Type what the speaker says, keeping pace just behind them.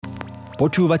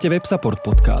Počúvate Websupport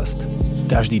podcast.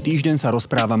 Každý týždeň sa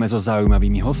rozprávame so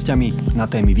zaujímavými hostiami na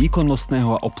témy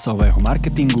výkonnostného a obsahového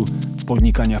marketingu,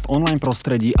 podnikania v online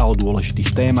prostredí a o dôležitých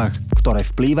témach, ktoré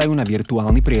vplývajú na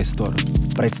virtuálny priestor.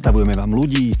 Predstavujeme vám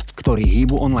ľudí, ktorí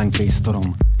hýbu online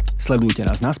priestorom. Sledujte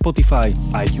nás na Spotify,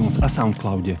 iTunes a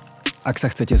Soundcloude. Ak sa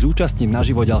chcete zúčastniť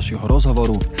naživo ďalšieho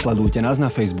rozhovoru, sledujte nás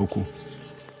na Facebooku.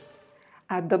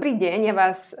 Dobrý deň, ja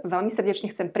vás veľmi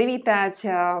srdečne chcem privítať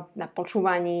na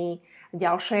počúvaní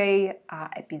ďalšej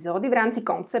epizódy v rámci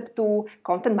konceptu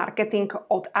Content Marketing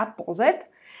od A po Z.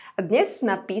 Dnes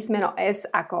na písmeno S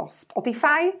ako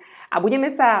Spotify a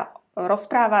budeme sa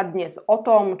rozprávať dnes o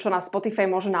tom, čo nás Spotify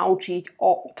môže naučiť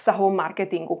o obsahovom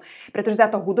marketingu. Pretože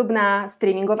táto hudobná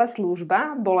streamingová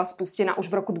služba bola spustená už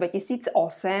v roku 2008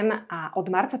 a od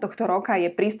marca tohto roka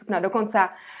je prístupná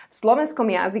dokonca v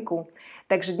slovenskom jazyku.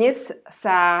 Takže dnes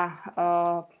sa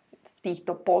v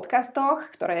týchto podcastoch,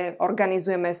 ktoré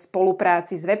organizujeme v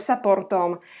spolupráci s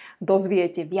Websupportom,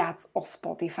 dozviete viac o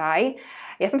Spotify.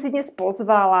 Ja som si dnes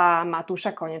pozvala Matúša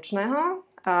Konečného,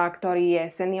 ktorý je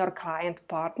Senior Client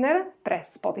Partner pre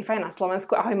Spotify na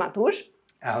Slovensku. Ahoj Matúš.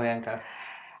 Ahoj Janka.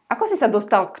 Ako si sa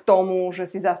dostal k tomu, že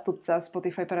si zástupca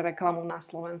Spotify pre reklamu na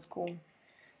Slovensku?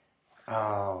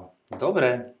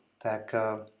 Dobre, tak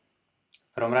v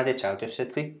prvom rade čaute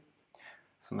všetci.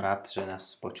 Som rád, že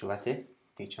nás počúvate,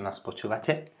 tí, čo nás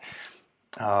počúvate.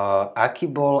 Aký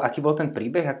bol ten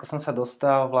príbeh, ako som sa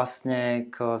dostal vlastne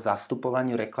k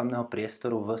zastupovaniu reklamného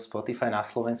priestoru v Spotify na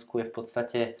Slovensku, je v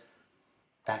podstate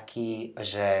taký,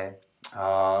 že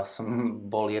som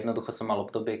mal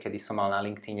obdobie, kedy som mal na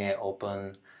LinkedIne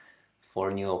open for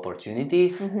new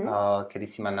opportunities, kedy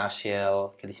si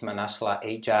ma našla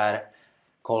HR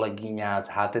kolegyňa z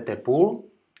HTT Pool,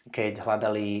 keď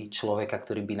hľadali človeka,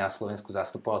 ktorý by na Slovensku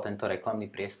zastupoval tento reklamný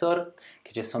priestor.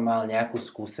 Keďže som mal nejakú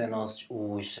skúsenosť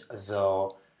už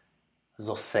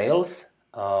zo sales,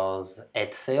 z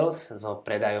ad sales, so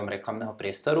predajom reklamného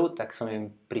priestoru, tak som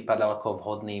im pripadal ako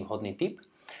vhodný typ.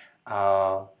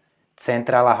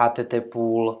 Centrála HTT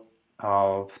Pool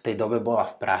v tej dobe bola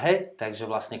v Prahe, takže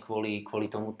vlastne kvôli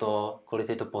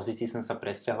tejto pozícii som sa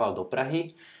presťahoval do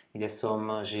Prahy, kde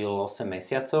som žil 8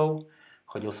 mesiacov.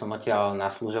 Chodil som odtiaľ na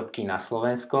služobky na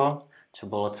Slovensko, čo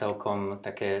bolo celkom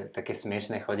také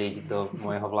smiešné chodiť do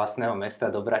môjho vlastného mesta,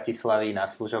 do Bratislavy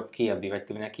na služobky a bývať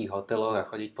tu v nejakých hoteloch a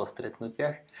chodiť po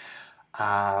stretnutiach.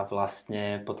 A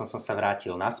vlastne potom som sa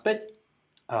vrátil naspäť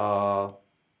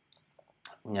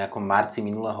v nejakom marci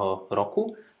minulého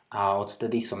roku a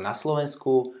odvtedy som na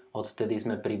Slovensku, odvtedy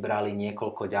sme pribrali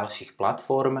niekoľko ďalších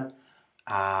platform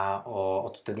a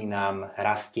odvtedy nám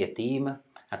rastie tím.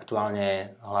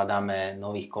 Aktuálne hľadáme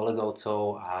nových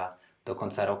kolegovcov a do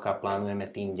konca roka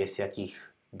plánujeme tým 10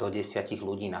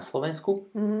 ľudí na Slovensku.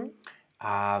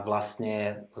 A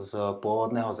vlastne z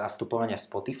pôvodného zastupovania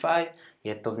Spotify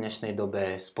je to v dnešnej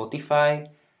dobe Spotify,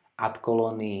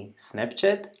 AdColony,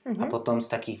 Snapchat a potom z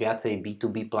takých viacej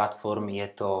B2B platform je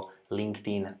to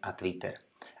LinkedIn a Twitter.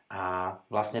 A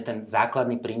vlastne ten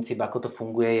základný princíp, ako to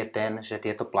funguje, je ten, že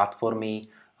tieto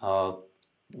platformy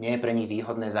nie je pre nich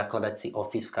výhodné zakladať si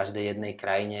office v každej jednej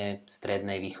krajine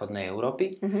strednej, východnej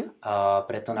Európy.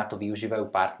 Preto na to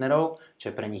využívajú partnerov, čo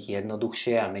je pre nich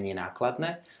jednoduchšie a menej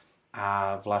nákladné.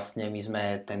 A vlastne my sme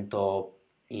tento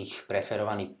ich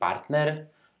preferovaný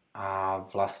partner a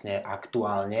vlastne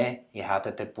aktuálne je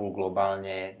HTT Pool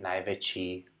globálne najväčší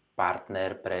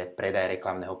partner pre predaj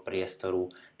reklamného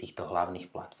priestoru týchto hlavných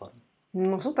platform.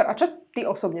 No super. A čo ty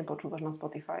osobne počúvaš na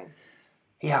Spotify?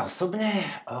 Ja osobne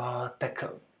tak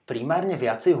primárne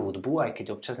viacej hudbu, aj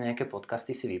keď občas nejaké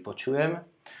podcasty si vypočujem.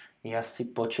 Ja si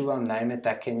počúvam najmä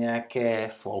také nejaké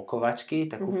folkovačky,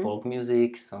 takú folk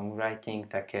music, songwriting,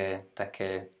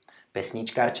 také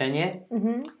pesničkárčenie.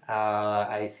 A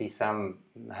aj si sám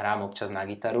hrám občas na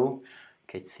gitaru,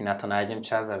 keď si na to nájdem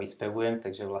čas a vyspevujem,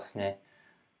 takže vlastne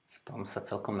v tom sa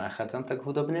celkom nachádzam tak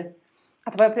hudobne. A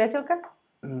tvoja priateľka?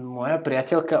 Moja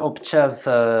priateľka občas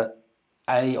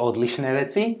aj odlišné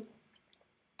veci.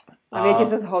 A viete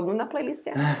sa zhodnúť na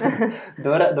playliste?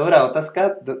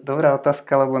 Dobrá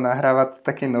otázka, lebo nahráva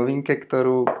také novinke,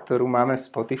 ktorú máme v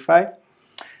Spotify,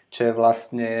 čo je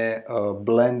vlastne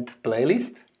blend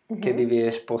playlist, kedy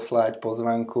vieš poslať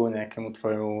pozvánku nejakému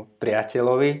tvojmu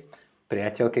priateľovi,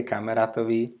 priateľke,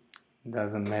 kamarátovi,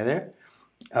 doesn't matter.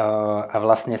 A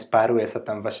vlastne spáruje sa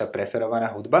tam vaša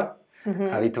preferovaná hudba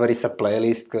a vytvorí sa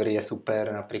playlist, ktorý je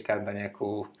super napríklad na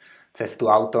nejakú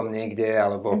cestu autom niekde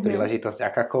alebo príležitosť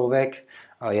akákoľvek.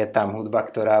 je tam hudba,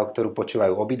 ktorú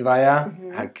počúvajú obidvaja,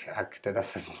 ak teda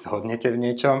sa zhodnete v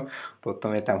niečom.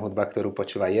 Potom je tam hudba, ktorú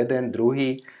počúva jeden,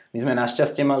 druhý. My sme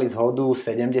našťastie mali zhodu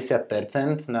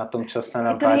 70% na tom, čo sa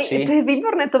nám páči. To je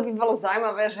výborné, to by bolo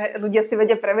zaujímavé, že ľudia si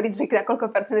vedia preveriť, že na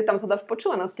koľko percent je tam zhoda v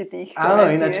počúvanosti tých.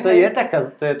 Áno, ináč to je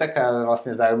taká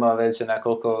vlastne zaujímavá vec, že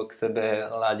nakoľko k sebe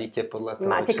ladíte podľa toho,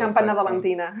 Máte kampaň na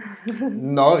Valentína.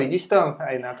 No, vidíš to?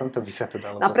 Aj na tomto by sa to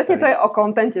dalo postaviť. Presne to je o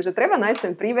kontente, že treba nájsť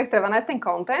ten príbeh, treba nájsť ten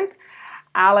content,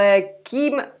 ale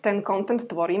kým ten content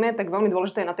tvoríme, tak veľmi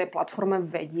dôležité je na tej platforme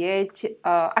vedieť,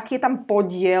 aký je tam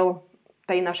podiel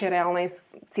tej našej reálnej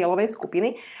cieľovej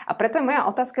skupiny. A preto je moja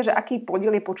otázka, že aký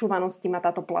podiel je počúvanosti má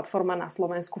táto platforma na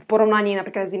Slovensku v porovnaní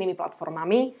napríklad s inými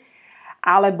platformami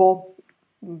alebo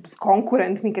s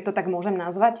konkurentmi, keď to tak môžem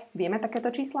nazvať. Vieme takéto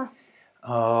čísla?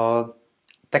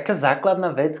 Taká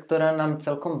základná vec, ktorá nám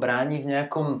celkom bráni v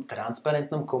nejakom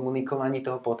transparentnom komunikovaní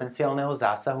toho potenciálneho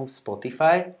zásahu v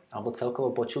Spotify alebo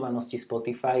celkovo počúvanosti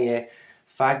Spotify je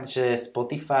fakt, že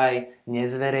Spotify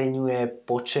nezverejňuje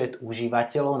počet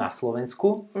užívateľov na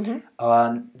Slovensku.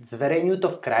 Zverejňujú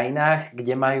to v krajinách,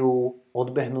 kde majú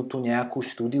odbehnutú nejakú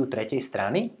štúdiu tretej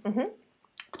strany,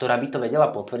 ktorá by to vedela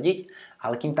potvrdiť,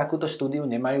 ale kým takúto štúdiu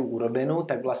nemajú urobenú,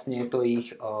 tak vlastne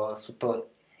sú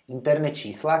to interné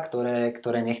čísla,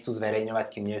 ktoré nechcú zverejňovať,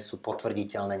 kým nie sú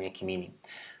potvrditeľné niekým iným.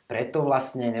 Preto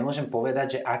vlastne nemôžem povedať,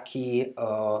 že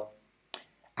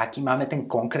aký máme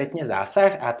ten konkrétne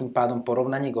zásah a tým pádom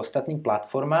porovnanie k ostatným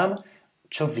platformám.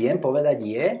 Čo viem povedať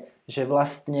je, že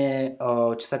vlastne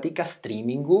čo sa týka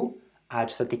streamingu a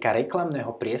čo sa týka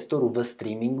reklamného priestoru v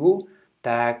streamingu,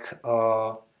 tak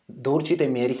do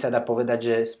určitej miery sa dá povedať,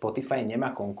 že Spotify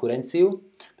nemá konkurenciu,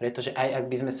 pretože aj ak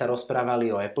by sme sa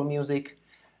rozprávali o Apple Music,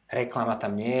 reklama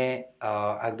tam nie je.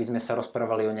 Ak by sme sa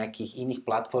rozprávali o nejakých iných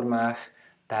platformách,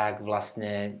 tak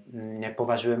vlastne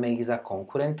nepovažujeme ich za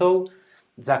konkurentov.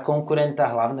 Za konkurenta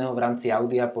hlavného v rámci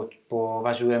audia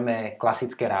považujeme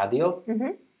klasické rádio.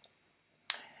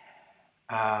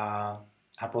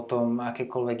 A potom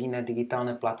akékoľvek iné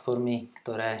digitálne platformy,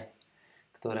 ktoré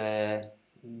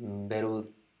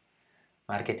berú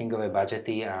marketingové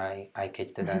budžety, aj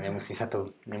keď teda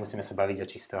nemusíme sa baviť o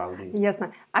čisto audiu.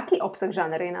 Jasné. Aký obsah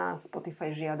žáner je na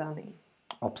Spotify žiadaný?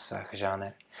 Obsah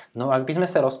žáner. No ak by sme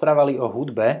sa rozprávali o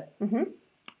hudbe,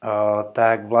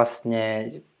 tak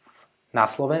vlastne na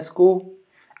Slovensku,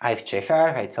 aj v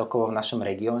Čechách, aj celkovo v našom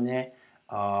regióne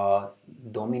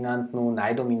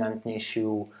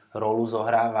najdominantnejšiu rolu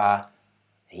zohráva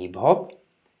hip-hop,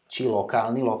 či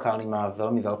lokálny. Lokálny má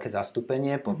veľmi veľké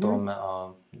zastúpenie, potom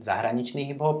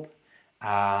zahraničný hip-hop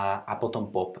a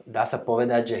potom pop. Dá sa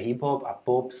povedať, že hip-hop a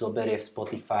pop zoberie v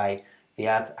Spotify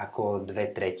viac ako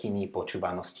 2/3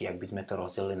 počúvanosti, ak by sme to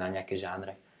rozdelili na nejaké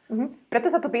žánre. Preto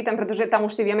sa to pýtam, pretože tam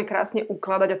už si vieme krásne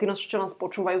ukladať a tí, čo nás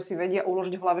počúvajú, si vedia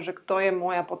uložiť v hlave, že kto je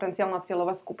moja potenciálna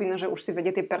cieľová skupina, že už si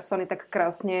vedia tie persony tak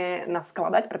krásne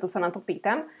naskladať, preto sa na to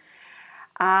pýtam.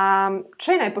 A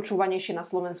čo je najpočúvanejšie na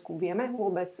Slovensku? Vieme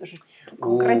vôbec? Že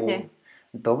konkrétne?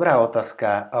 Dobrá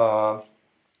otázka.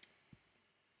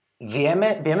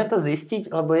 Vieme to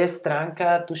zistiť, lebo je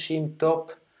stránka, tuším,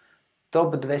 top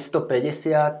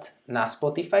 250 na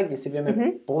Spotify, kde si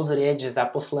vieme pozrieť, že za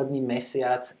posledný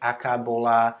mesiac, aká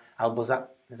bola, alebo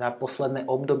za posledné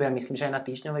obdobia, myslím, že aj na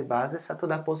týždňovej báze sa to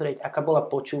dá pozrieť, aká bola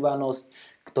počúvanosť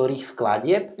ktorých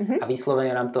skladieb a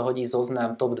vyslovene nám to hodí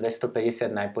zoznam top 250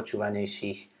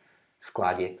 najpočúvanejších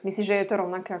skladieb. Myslíš, že je to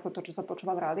rovnaké ako to, čo sa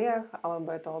počúva v rádiách,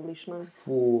 alebo je to odlišné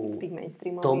v tých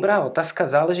mainstreamových? Dobrá otázka,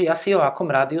 záleží asi o akom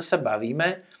rádiu sa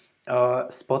bavíme.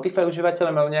 Spotify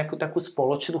užívateľe majú nejakú takú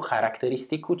spoločnú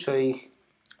charakteristiku, čo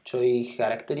ich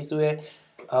charakterizuje.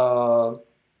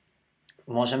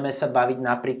 Môžeme sa baviť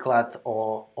napríklad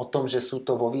o tom, že sú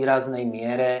to vo výraznej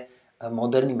miere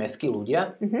moderní mestskí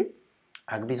ľudia.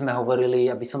 Ak by sme hovorili,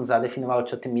 aby som zadefinoval,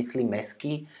 čo tým myslí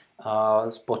mestský,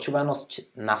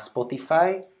 počúvanosť na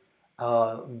Spotify,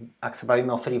 ak sa bavíme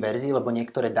o free verzii, lebo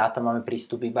niektoré dáta máme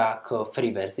prístup iba k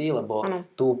free verzii, lebo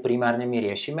tu primárne my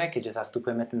riešime, keďže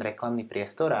zastupujeme ten reklamný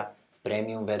priestor a v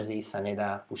premium verzii sa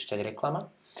nedá púšťať reklama,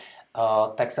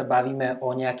 tak sa bavíme o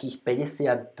nejakých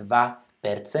 52%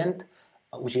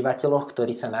 užívateľoch,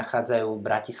 ktorí sa nachádzajú v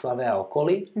Bratislave a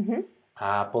okolí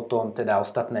a potom teda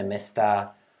ostatné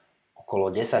mestá okolo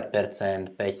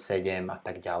 10%, 5, 7 a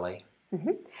tak ďalej.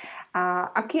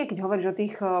 A aký je, keď hovoríš o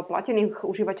tých platených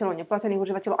užívateľov, neplatených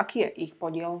užívateľov, aký je ich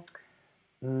podiel?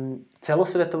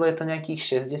 Celosvetovo je to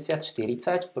nejakých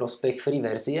 60-40 v prospech free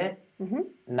verzie.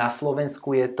 Na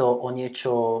Slovensku je to o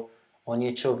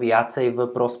niečo viacej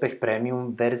v prospech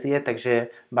premium verzie,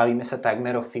 takže bavíme sa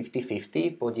takmer o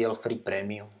 50-50 podiel free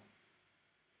premium.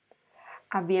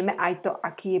 A vieme aj to,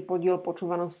 aký je podiel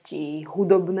počúvanosti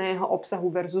hudobného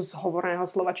obsahu versus hovoreného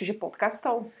slova, čiže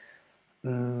podcastov?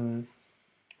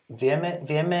 Vieme.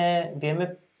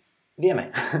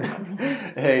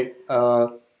 Hej,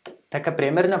 taká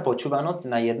priemerná počúvanosť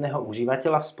na jedného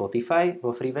užívateľa v Spotify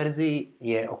vo free verzii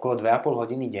je okolo 2,5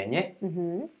 hodiny denne.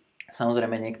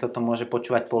 Samozrejme, niekto to môže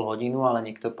počúvať pol hodinu, ale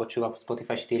niekto počúva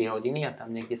Spotify 4 hodiny a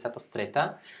tam niekde sa to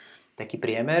stretá. Taký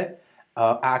priemer.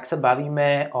 A ak sa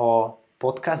bavíme o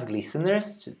podcast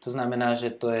listeners, to znamená, že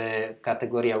to je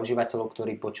kategória užívateľov,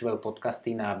 ktorí počúvajú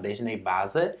podcasty na bežnej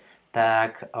báze,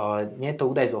 tak nie je to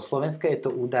údaj zo Slovenska, je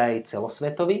to údaj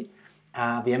celosvetový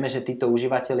a vieme, že títo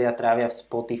užívateľia trávia v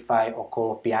Spotify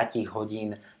okolo 5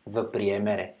 hodín v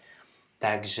priemere.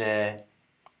 Takže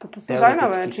toto sú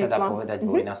zaujímavé teoreticky sa dá povedať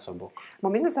dvojnásobok.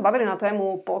 My sme sa bavili na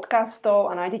tému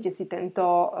podcastov a nájdete si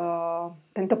tento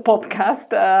podcast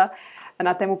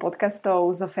na tému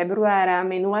podcastov z februára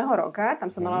minulého roka.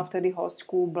 Tam som mala vtedy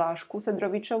hostku Blážku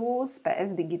Sedrovičovú z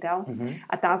PS Digital.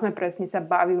 A tam sme presne sa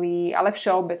bavili, ale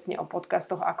všeobecne o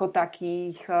podcastoch ako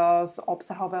takých z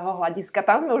obsahového hľadiska.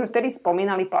 Tam sme už vtedy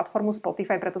spomínali platformu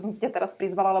Spotify, preto som si ťa teraz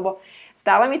prizvala, lebo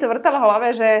stále mi to vrtalo v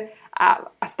hlave, že a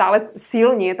stále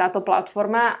silnie táto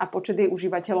platforma a počet jej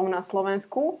užívateľov na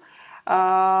Slovensku.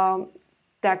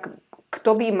 Tak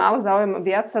kto by mal záujem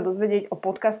viac sa dozvedieť o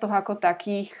podcastoch ako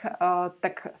takých,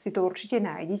 tak si to určite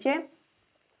nájdete.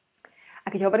 A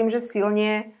keď hovorím, že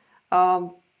silne,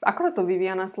 ako sa to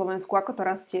vyvíja na Slovensku, ako to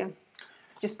rastie?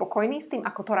 Ste spokojní s tým,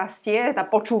 ako to rastie, tá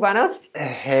počúvanosť?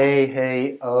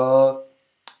 Hej,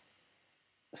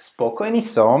 spokojný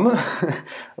som,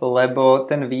 lebo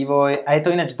ten vývoj, a je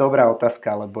to ináč dobrá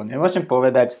otázka, lebo nemôžem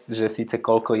povedať, že síce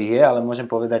koľko ich je, ale môžem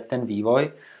povedať ten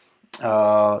vývoj,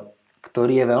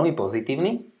 ktorý je veľmi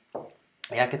pozitívny.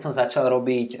 Ja keď som začal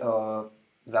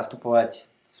zastupovať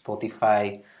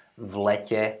Spotify v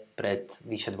lete pred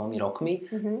vyše 2 rokmi,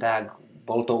 tak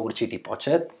bol to určitý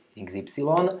počet,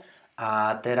 XY,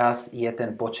 a teraz je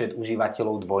ten počet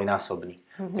užívateľov dvojnásobný.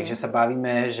 Takže sa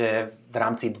bavíme, že v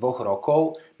rámci 2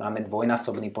 rokov máme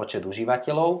dvojnásobný počet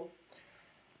užívateľov.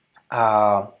 A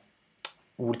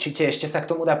určite ešte sa k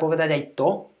tomu dá povedať aj to,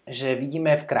 že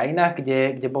vidíme v krajinách,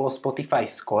 kde bolo Spotify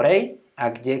skorej a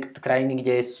krajiny,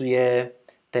 kde je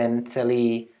ten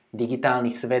celý digitálny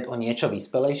svet o niečo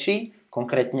vyspelejší,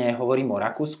 konkrétne hovorím o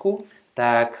Rakúsku,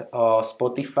 tak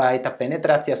Spotify, tá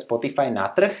penetrácia Spotify na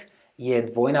trh je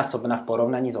dvojnásobná v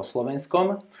porovnaní so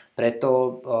Slovenskom,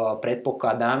 preto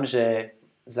predpokladám, že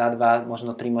za 2,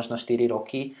 možno 3, možno 4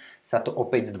 roky sa to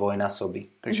opäť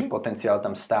zdvojnásobí. Takže potenciál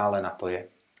tam stále na to je.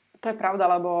 To je pravda,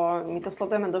 lebo my to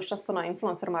sledujeme dosť často na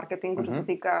influencer marketingu, čo sa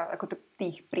týka ako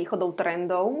tých príchodov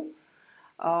trendov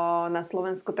na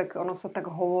Slovensku, tak ono sa tak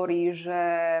hovorí, že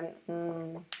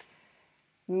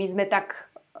my sme tak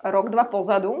rok, 2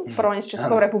 pozadu v porovnaní s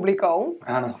Českou republikou.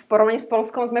 Áno. V porovnaní s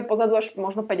Polskom sme pozadu až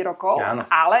možno 5 rokov, Áno.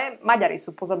 ale Maďari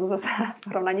sú pozadu zase v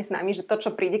porovnaní s nami, že to,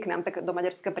 čo príde k nám, tak do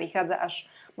Maďarska prichádza až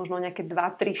možno nejaké 2,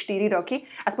 3, 4 roky.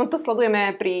 Aspoň to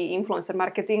sledujeme pri influencer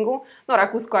marketingu. No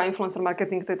Rakúsko a influencer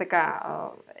marketing to je taká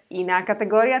iná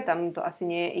kategória, tam to asi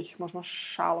nie je ich možno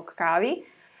šálok kávy.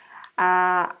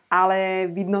 Ale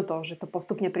vidno to, že to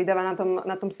postupne pridáva,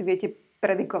 na tom si viete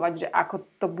predikovať, že ako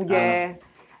to bude... Áno.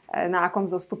 Na akom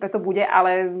zostupe to bude,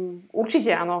 ale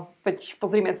určite áno. Veď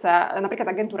pozrime sa, napríklad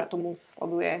agentúra tomu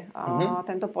sleduje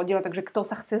tento podiel, takže kto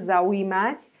sa chce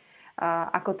zaujímať,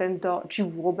 ako tento, či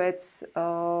vôbec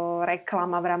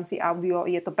reklama v rámci audio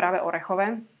je to práve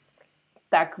orechové,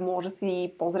 tak môže si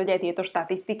pozrieť aj tieto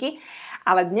štatistiky.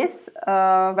 Ale dnes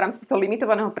v rámci tohto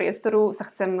limitovaného priestoru sa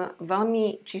chcem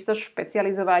veľmi čisto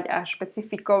špecializovať a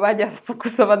špecifikovať a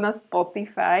sfokusovať na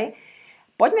Spotify.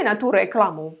 Poďme na tú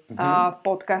reklamu v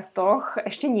podcastoch.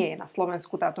 Ešte nie je na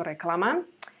Slovensku táto reklama,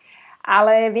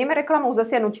 ale vieme reklamou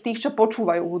zasiahnuť tých, čo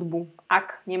počúvajú hudbu,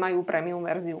 ak nemajú premium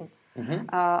verziu.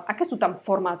 Aké sú tam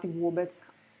formáty vôbec?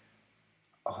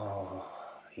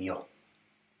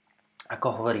 Ako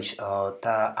hovoríš,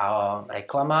 tá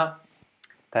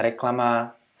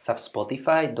reklama sa v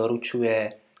Spotify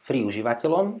doručuje free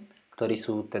užívateľom, ktorí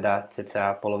sú teda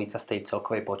cca polovica z tej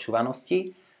celkovej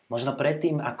počúvanosti. Možno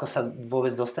predtým, ako sa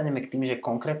vôbec dostaneme k tým, že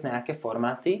konkrétne aké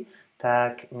formáty,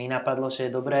 tak mi napadlo,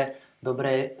 že je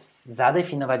dobre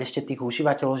zadefinovať ešte tých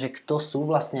užívateľov, že kto sú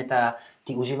vlastne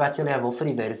tí užívateľia vo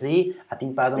free verzii a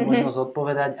tým pádom možno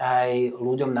zodpovedať aj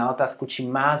ľuďom na otázku, či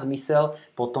má zmysel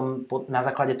potom na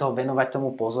základe toho venovať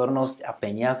tomu pozornosť a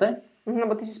peniaze.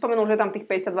 Lebo ty si spomenul, že je tam tých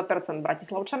 52%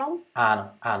 Bratislavčanov?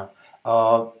 Áno.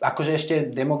 Akože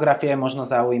ešte demografia je možno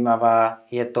zaujímavá,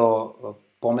 je to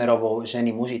pomerovo ženy,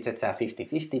 muži cca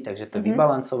 50-50, takže to je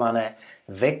vybalancované.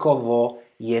 Vekovo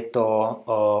je to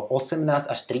 18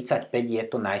 až 35, je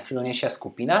to najsilnejšia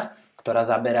skupina, ktorá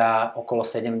zaberá okolo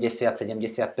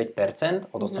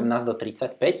 70-75% od 18 do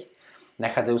 35.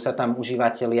 Nachádzajú sa tam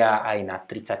užívateľia aj na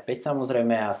 35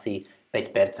 samozrejme, asi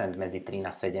 5% medzi 13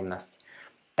 a 17.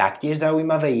 Taktiež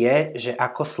zaujímavé je, že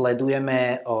ako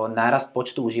sledujeme nárast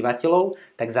počtu užívateľov,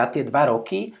 tak za tie 2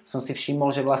 roky som si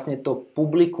všimol, že vlastne to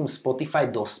publikum Spotify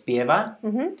dospieva.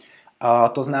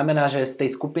 To znamená, že z tej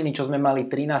skupiny, čo sme mali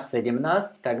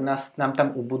 13-17, tak nám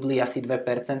tam ubudli asi 2%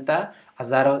 a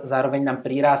zároveň nám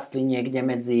prirástli niekde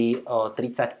medzi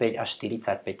 35 až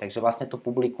 45. Takže vlastne to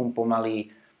publikum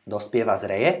pomaly dospieva,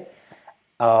 zreje.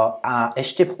 A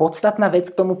ešte podstatná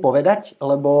vec k tomu povedať,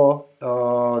 lebo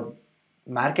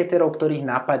marketerov, ktorých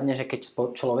napadne, že keď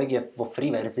človek je vo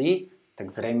free verzii, tak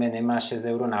zrejme nemá 6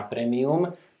 eur na premium,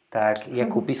 tak je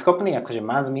kúpyschopný, akože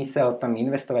má zmysel tam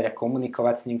investovať a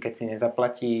komunikovať s ním, keď si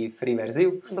nezaplatí free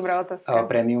verziu. Dobrá otázka.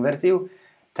 Premium verziu.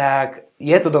 Tak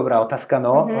je to dobrá otázka,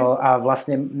 no. A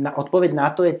vlastne odpoveď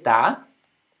na to je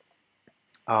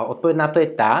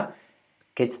tá,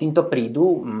 keď s týmto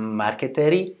prídu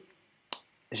marketéri,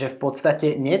 že v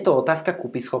podstate nie je to otázka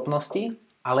kúpyschopnosti,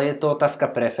 ale je to otázka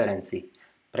preferencií.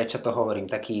 Prečo to hovorím?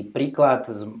 Taký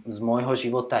príklad z môjho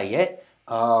života je,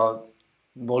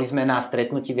 boli sme na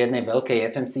stretnutí v jednej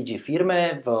veľkej FMCG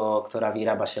firme, ktorá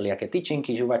vyrába všelijaké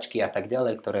tyčinky, žuvačky a tak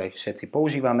ďalej, ktoré všetci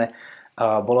používame.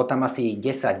 Bolo tam asi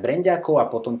 10 brandiakov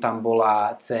a potom tam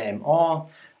bola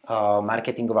CMO,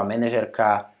 marketingová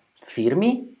manažérka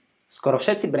firmy. Skoro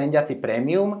všetci brandiaci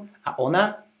premium a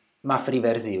ona má free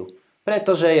verziu.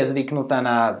 Pretože je zvyknutá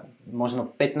na možno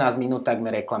 15 minút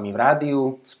takmer reklamy v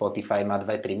rádiu, Spotify má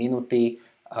 2-3 minúty,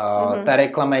 tá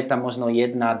reklama je tam možno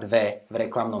 1-2 v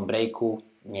reklamnom breaku,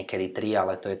 niekedy 3,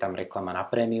 ale to je tam reklama na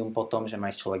premium potom, že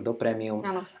má ísť človek do premium.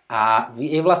 Áno. A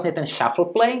je vlastne ten shuffle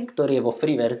play, ktorý je vo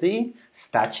free verzii,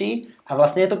 stačí a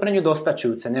vlastne je to pre ňu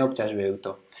dostačujúce, neobťažuje ju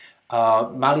to.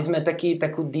 Mali sme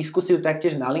takú diskusiu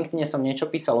taktiež na LinkedIne, som niečo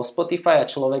písal o Spotify a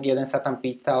človek jeden sa tam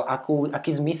pýtal,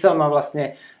 aký zmysel má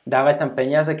vlastne dávať tam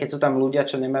peniaze, keď sú tam ľudia,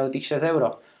 čo nemajú tých 6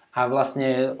 eur. A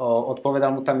vlastne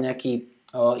odpovedal mu tam nejaký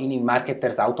iný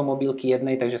marketer z automobilky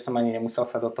jednej, takže som ani nemusel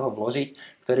sa do toho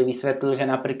vložiť, ktorý vysvetlil, že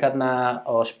napríklad na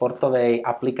športovej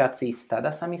aplikácii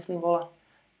Stada sa myslím volá,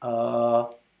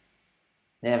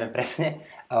 neviem presne,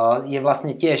 je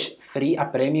vlastne tiež free a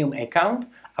premium account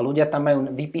a ľudia tam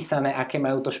majú vypísané, aké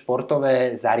majú to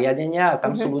športové zariadenia a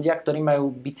tam sú ľudia, ktorí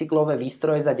majú bicyklové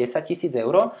výstroje za 10 000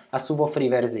 eur a sú vo free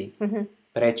verzii.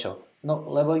 Prečo? No,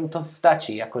 lebo im to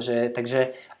stačí.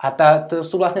 To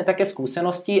sú vlastne také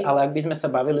skúsenosti, ale ak by sme sa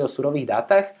bavili o surových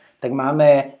dátach, tak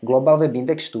máme Global Web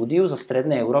Index štúdiu zo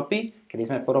Strednej Európy, kedy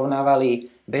sme porovnávali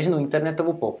bežnú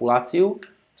internetovú populáciu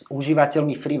s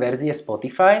užívateľmi free verzie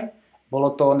Spotify.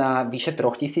 Bolo to na vyše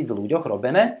 3000 ľuďoch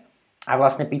robené a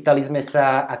vlastne pýtali sme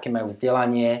sa, aké majú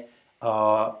vzdelanie,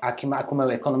 akú majú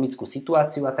ekonomickú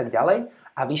situáciu a tak ďalej.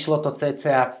 A vyšlo to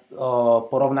cca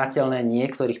porovnateľné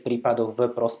niektorých prípadoch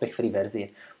v prospech free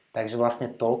verzie. Takže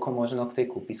vlastne toľko možno k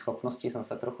tej kúpyschopnosti, som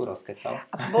sa trochu rozkecal.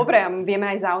 Dobre, a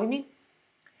vieme aj záujmy?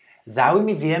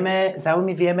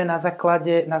 Záujmy vieme na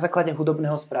základe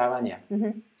hudobného správania.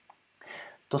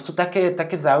 To sú také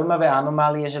zaujímavé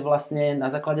anomálie, že vlastne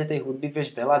na základe tej hudby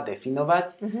vieš veľa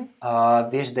definovať.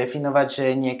 Vieš definovať, že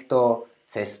niekto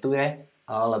cestuje,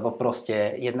 lebo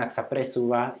proste jednak sa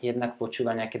presúva, jednak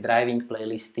počúva nejaké driving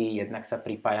playlisty, jednak sa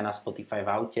pripája na Spotify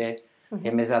v aute.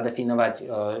 Vieme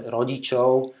zadefinovať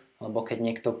rodičov, lebo keď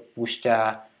niekto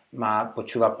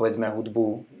počúva povedzme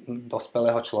hudbu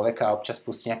dospelého človeka a občas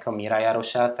pustí nejakého Míra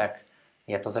Jaroša, tak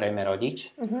je to zrejme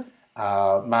rodič.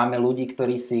 Máme ľudí,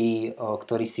 ktorí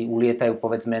si ulietajú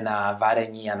povedzme na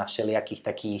varení a na všelijakých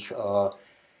takých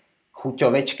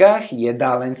chuťovečkách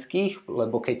jedálenských,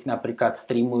 lebo keď napríklad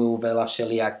streamujú veľa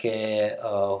všelijaké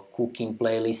cooking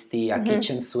playlisty a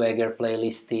kitchen swagger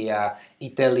playlisty a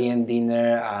Italian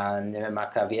dinner a neviem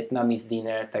aká Vietnamese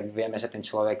dinner, tak vieme, že ten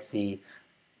človek si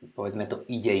povedzme to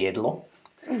ide jedlo.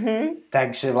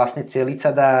 Takže vlastne cieliť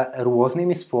sa dá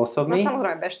rôznymi spôsobmi. No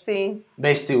samozrejme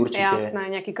Bežci určite.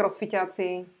 Jasné, nejakí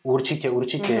crossfitiaci. Určite.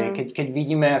 Keď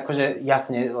vidíme, akože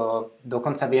jasne,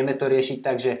 dokonca vieme to riešiť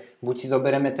tak, že buď si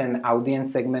zoberieme ten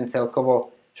audience segment celkovo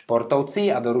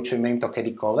športovci a doručujeme im to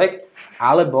kedykoľvek,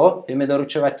 alebo vieme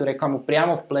doručovať tú reklamu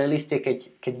priamo v playliste,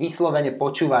 keď vyslovene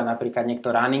počúva napríklad niekto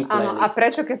running playlist. Áno, a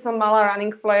prečo keď som mala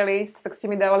running playlist, tak ste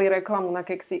mi dávali reklamu na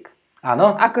keksík?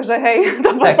 Áno. Akože hej,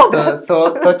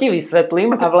 to ti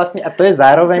vysvetlím a vlastne a to je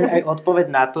zároveň aj odpoveď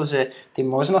na to, že tie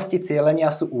možnosti cielenia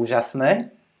sú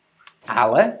úžasné,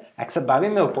 ale ak sa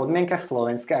bavíme o podmienkach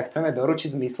Slovenska a chceme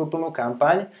doručiť zmysluplnú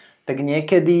kampaň, tak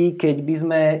niekedy, keď by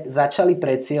sme začali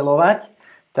precieľovať,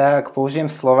 tak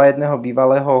použijem slova jedného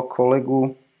bývalého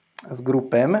kolegu z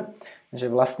Grupem, že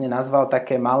vlastne nazval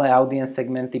také malé audience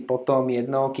segmenty potom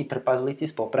jednouky trpazlíci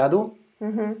z Popradu.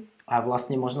 A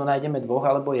vlastne možno nájdeme 2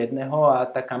 alebo 1 a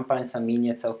tá kampaň sa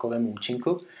míne celkovému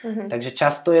účinku. Takže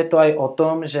často je to aj o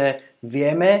tom, že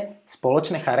vieme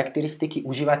spoločné charakteristiky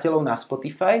užívateľov na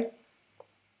Spotify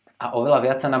a oveľa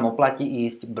viac sa nám oplatí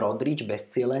ísť broad reach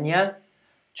bez cielenia,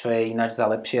 čo je ináč za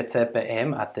lepšie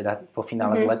CPM a teda po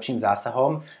finále s lepším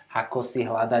zásahom, ako si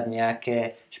hľadať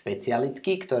nejaké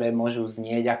špecialitky, ktoré môžu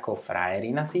znieť ako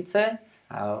frajerina síce,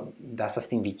 a dá sa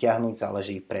s tým vyťahnuť,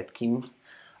 záleží pred kým,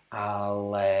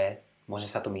 ale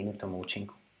môže sa to minúť tomu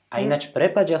účinku. A ináč,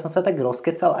 prepáč, ja som sa tak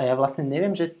rozkecal a ja vlastne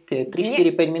neviem, že tie 3,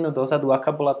 4, 5 minút dozadu,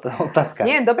 aká bola tá otázka.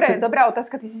 Nie, dobrá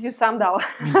otázka, ty si ju sám dal.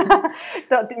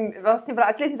 Vlastne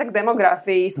vrátili sme sa k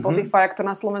demografii Spotify, kto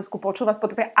na Slovensku počúva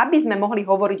Spotify, aby sme mohli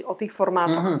hovoriť o tých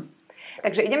formátoch.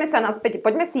 Takže ideme sa naspäť,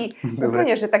 poďme si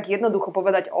úplne, že tak jednoducho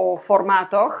povedať o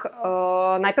formátoch.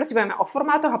 Najprv si povieme o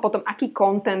formátoch a potom aký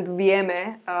content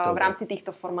vieme v rámci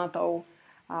týchto formátov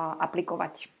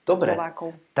aplikovať. Dobre,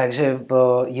 Slovákov. Takže v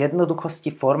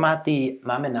jednoduchosti formáty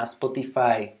máme na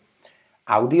Spotify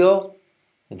audio,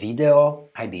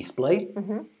 video, aj display.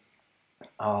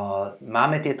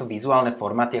 Máme tieto vizuálne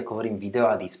formáty, ako hovorím, video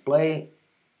a display,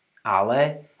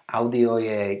 ale audio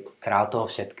je král toho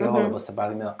všetkého, lebo sa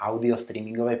bavíme o audio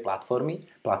streamingovej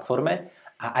platforme.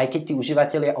 A aj keď tí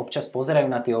užívateľia občas pozerajú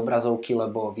na tie obrazovky,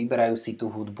 lebo vyberajú si tú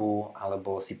hudbu,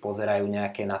 alebo si pozerajú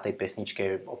nejaké na tej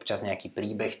pesničke občas nejaký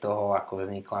príbeh toho, ako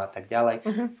vznikla a tak ďalej.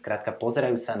 Skrátka,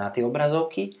 pozerajú sa na tie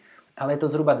obrazovky, ale je to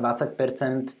zhruba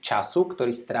 20% času, ktorý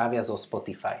strávia zo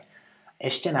Spotify.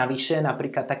 Ešte navyše,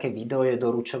 napríklad také video je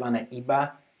doručované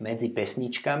iba medzi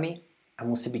pesničkami a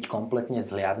musí byť kompletne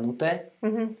zhliadnuté.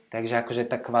 Takže akože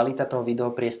tá kvalita toho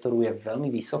videopriestoru je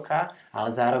veľmi vysoká, ale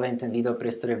zároveň ten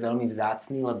videopriestor je veľmi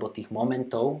vzácny, lebo tých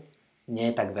momentov nie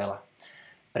je tak veľa.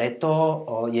 Preto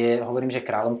hovorím, že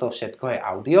kráľom toho všetko je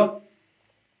audio.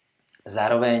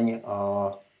 Zároveň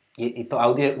to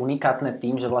audio je unikátne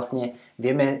tým, že vlastne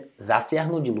vieme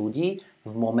zasiahnuť ľudí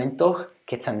v momentoch,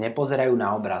 keď sa nepozerajú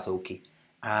na obrazovky.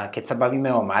 A keď sa bavíme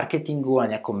o marketingu a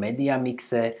nejakom media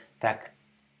mixe, tak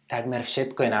takmer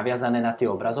všetko je naviazané na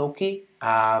tie obrazovky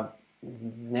a v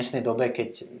dnešnej dobe,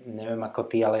 keď neviem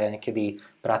ako ty, ale ja niekedy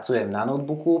pracujem na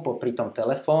notebooku, popri tom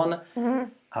telefón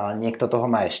a niekto toho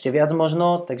má ešte viac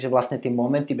možno, takže vlastne tie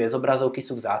momenty bez obrazovky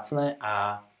sú vzácne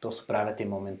a to sú práve tie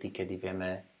momenty, kedy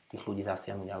vieme tých ľudí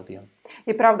zasiahnuť audiom.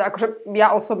 Je pravda, akože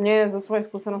ja osobne zo svojej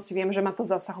skúsenosti viem, že ma to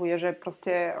zasahuje, že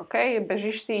proste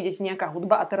bežíš si, ide ti nejaká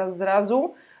hudba a teraz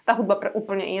zrazu tá hudba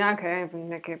úplne inak,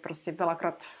 nejaké proste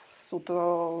veľakrát sú to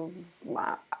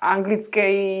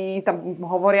anglickej, tam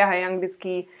hovoria,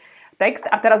 anglický text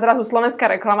a teraz zrazu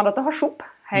slovenská reklama do toho šup,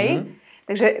 hej.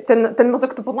 Takže ten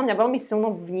mozog to podľa mňa veľmi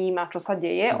silno vníma, čo sa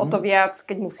deje, o to viac,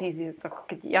 keď musí ísť,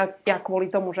 keď ja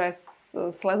kvôli tomu, že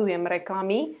sledujem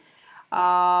reklamy,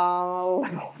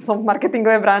 lebo som v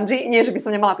marketingovej branži, nie, že by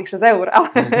som nemala tých 6 eur, ale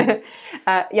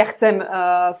ja chcem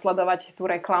sledovať tú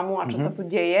reklamu a čo sa tu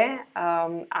deje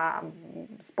a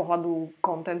z pohľadu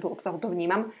kontentu, obsahu to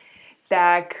vnímam,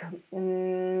 tak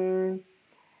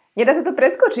nedá sa to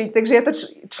preskočiť, takže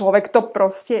človek to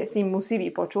proste si musí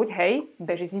vypočuť, hej,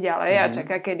 beží si ďalej a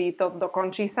čaká, kedy to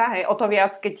dokončí sa, hej, o to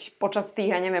viac, keď počas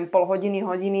tých, pol hodiny,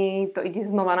 to ide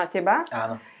znova na teba.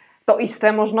 Áno. To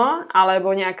isté možno,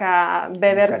 alebo nejaká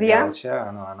B-verzia. Nejaká ďalšia,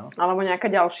 áno. Alebo nejaká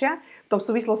ďalšia. V tom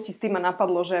súvislosti s tým ma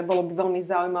napadlo, že bolo by veľmi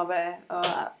zaujímavé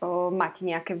mať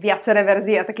nejaké viaceré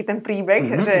verzie a taký ten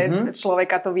príbeh, že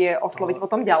človeka to vie osloviť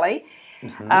potom ďalej.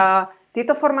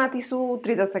 Tieto formáty sú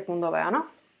 30-sekundové, áno?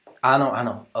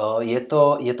 Áno. Je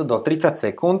to do 30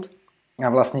 sekúnd a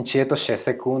vlastne či je to 6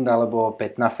 sekúnd alebo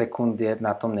 15 sekúnd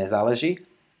na tom nezáleží.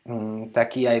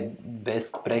 Taký aj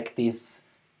best practice,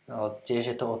 tiež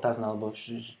je to otázne, lebo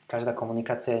každá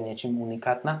komunikácia je niečím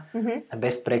unikátna.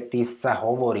 Best practice sa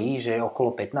hovorí, že je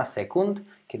okolo 15 sekúnd,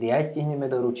 kedy aj stihneme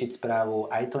doručiť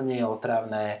správu, aj to nie je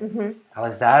otravné, ale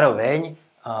zároveň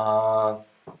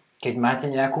keď máte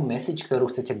nejakú message,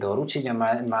 ktorú chcete doručiť a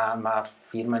má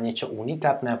firma niečo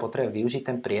unikátne a potrebuje využiť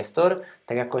ten priestor,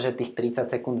 tak akože tých 30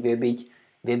 sekúnd vie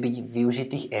byť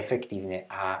využitých efektívne.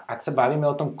 A ak sa bavíme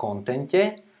o tom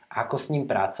kontente, ako s ním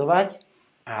pracovať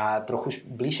a trochu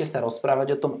bližšie sa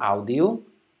rozprávať o tom audiu,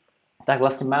 tak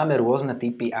vlastne máme rôzne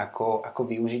typy, ako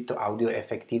využiť to audio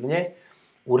efektívne.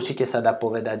 Určite sa dá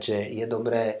povedať, že je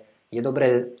dobré,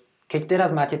 keď teraz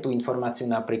máte tú informáciu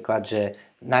napríklad, že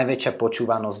najväčšia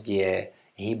počúvanosť je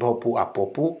hip-hopu a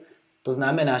popu, To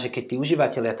znamená, že keď tí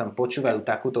užívateľia tam počúvajú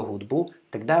takúto hudbu,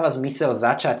 tak dáva zmysel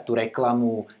začať tú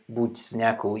reklamu buď s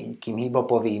nejakým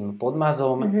hip-hopovým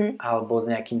podmazom, alebo s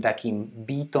nejakým takým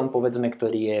beatom, povedzme,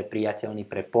 ktorý je priateľný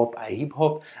pre pop aj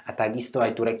hip-hop, a takisto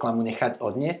aj tú reklamu nechať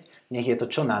odniesť. Nech je to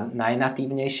čo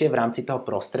najnatívnejšie v rámci toho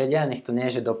prostredia, nech to nie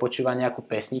je, že dopočúva nejakú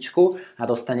pesničku a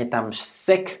dostane tam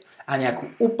sek a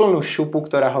nejakú úplnú šupu,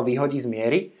 ktorá ho vyhodí z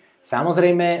miery.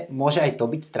 Samozrejme, môže aj to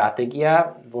byť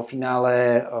stratégia. Vo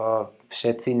finále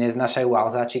všetci neznášajú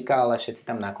alzáčika, ale všetci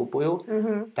tam nakupujú.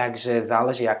 Takže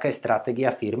záleží, aká je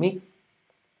stratégia firmy.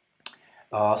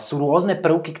 Sú rôzne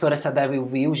prvky, ktoré sa dajú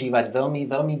využívať. Veľmi,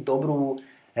 veľmi dobrú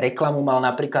reklamu mal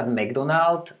napríklad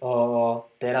McDonald's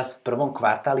teraz v prvom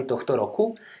kvartáli tohto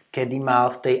roku, kedy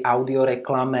mal v tej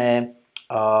audioreklame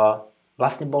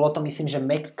vlastne bolo to, myslím, že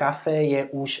McCafe je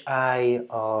už aj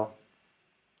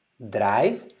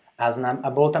Drive, a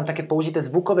bolo tam také použité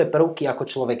zvukové prvky, ako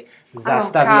človek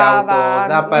zastaví auto,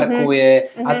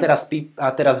 zaparkuje a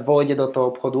teraz vojde do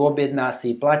toho obchodu, objedná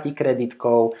si, platí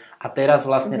kreditkou a teraz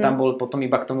vlastne tam bol potom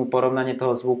iba k tomu porovnanie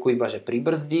toho zvuku, iba že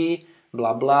pribrzdí,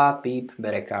 bla bla, píp,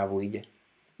 bere kávu, ide.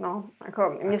 No,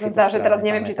 ako mne sa zdá, že teraz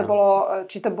neviem, či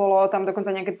to bolo tam dokonca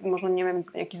nejaké, možno neviem,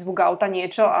 nejaký zvuk auta,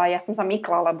 niečo a ja som sa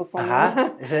mykla, lebo som...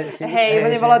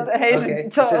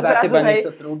 Čo za teba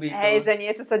niekto trúbi. Že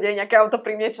niečo sa deje, nejaké auto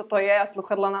pri mne, čo to je a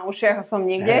sluchadla na ušiach a som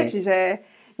niekde, čiže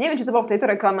neviem, či to bolo v tejto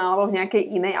reklame alebo v nejakej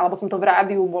inej, alebo som to v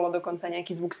rádiu, bolo dokonca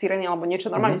nejaký zvuk sireny alebo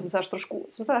niečo. Normálne som sa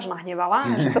až nahnevala,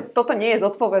 že toto nie je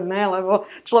zodpovedné, lebo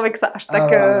človek sa až tak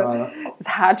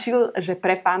zháčil, že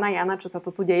pre pána Jana, čo sa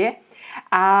to tu deje.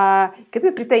 A keď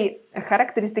sme pri tej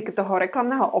charakteristike toho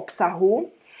reklamného obsahu,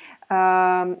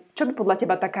 čo by podľa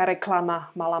teba taká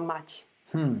reklama mala mať?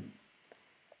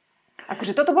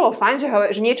 Akože toto bolo fajn,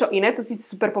 že niečo iné, to si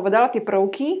super povedala, tie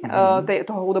prvky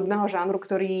toho hudobného žánru,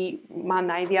 ktorý má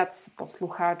najviac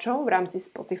poslucháčov v rámci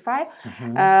Spotify.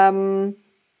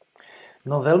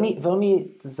 No veľmi,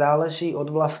 veľmi záleží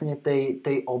od vlastne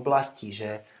tej oblasti,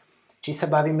 že či sa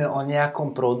bavíme o nejakom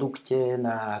produkte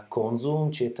na konzum,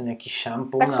 či je to nejaký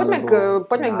šampón. Tak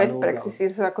poďme k best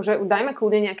practices. Akože dajme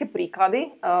kľudne nejaké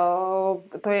príklady.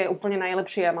 To je úplne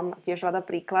najlepšie, ja mám tiež rada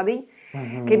príklady.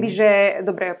 Kebyže,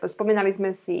 dobre, spomínali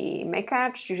sme si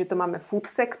mekáč, čiže to máme food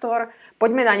sektor.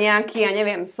 Poďme na nejaký, ja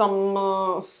neviem, som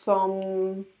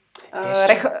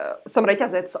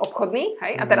reťazec obchodný,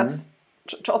 hej? A teraz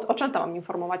o čom tam mám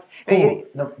informovať?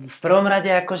 No, v prvom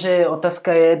rade akože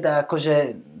otázka je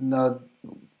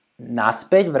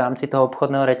naspäť v rámci toho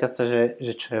obchodného reťazca,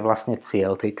 že čo je vlastne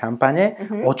cieľ tej kampane,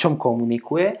 o čom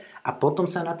komunikuje a potom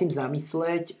sa nad tým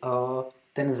zamyslieť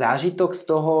ten zážitok z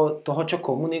toho, čo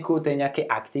komunikujú, tej nejakej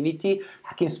aktivity,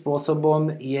 akým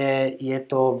spôsobom je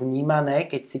to vnímané,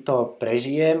 keď si to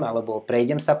prežijem alebo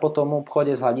prejdem sa po tom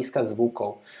obchode z hľadiska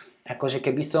zvukov. Akože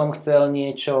keby som chcel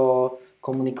niečo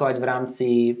komunikovať v rámci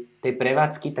tej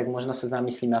prevádzky, tak možno sa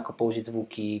zamyslím, ako použiť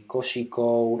zvuky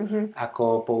košíkov,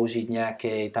 ako použiť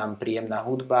nejaké tam príjemná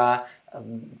hudba.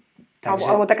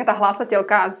 Alebo taká tá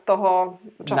hlásateľka z toho,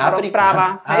 čo ho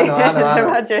rozpráva.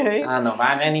 Áno,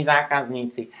 vážení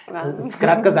zákazníci.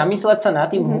 Skrátka zamysleť sa nad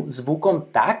tým zvukom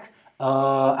tak,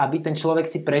 aby ten človek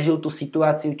si prežil tú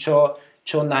situáciu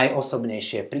čo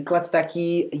najosobnejšie. Príklad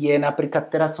taký je napríklad,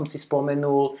 teraz som si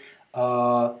spomenul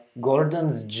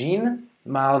Gordon's Gin,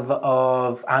 mal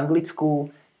v Anglicku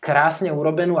krásne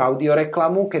urobenú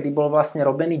audioreklamu, kedy bol vlastne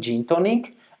robený gin tonic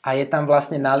a je tam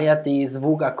vlastne naliatý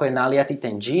zvuk, ako je naliatý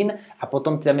ten gin a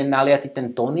potom tam je naliatý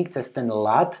ten tonik cez ten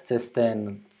ľad, cez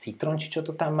ten citrón, či čo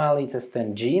to tam mali, cez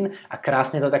ten gin a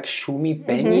krásne to tak šumí,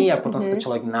 pení a potom sa to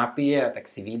človek napije a tak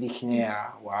si vydýchne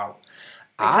a wow.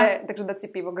 Takže dať si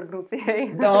pivo grgrúci,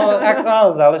 hej? No,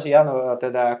 záleží, áno,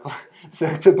 teda ako sa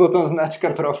chce potom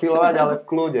značka profilovať, ale v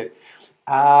kľude.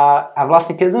 A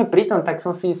vlastne, keď sme pri tom, tak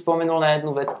som si spomenul na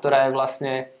jednu vec, ktorá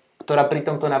pri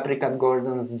tomto napríklad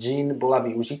Gordon's Gin bola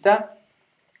využitá.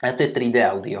 A to je 3D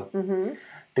audio.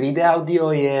 3D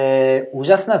audio je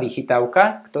úžasná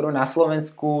vychytávka, ktorú na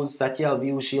Slovensku zatiaľ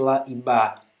využila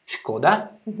iba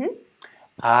Škoda.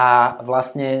 A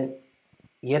vlastne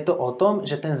je to o tom,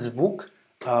 že ten zvuk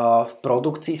v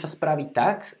produkcii sa spraví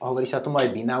tak, hovorí sa tomu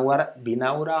aj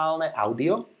binaurálne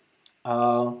audio,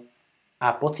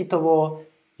 a pocitovo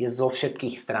je zo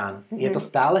všetkých strán. Je to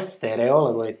stále stereo,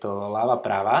 lebo je to ľava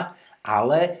prava,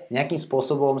 ale nejakým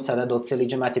spôsobom sa dá doceliť,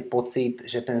 že máte pocit,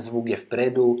 že ten zvuk je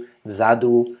vpredu,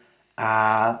 vzadu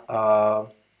a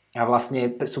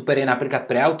vlastne super je napríklad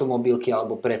pre automobilky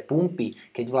alebo pre pumpy,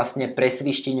 keď vlastne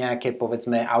presvišti nejaké,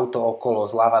 povedzme, auto okolo,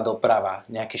 zľava doprava,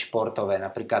 nejaké športové,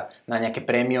 napríklad na nejaké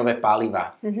prémiové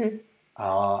paliva.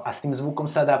 A s tým zvukom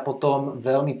sa dá potom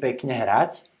veľmi pekne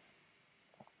hrať.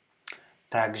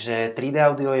 Takže 3D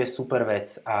audio je super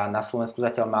vec a na Slovensku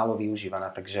zatiaľ málo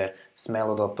využívaná, takže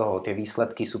smelo do toho. Tie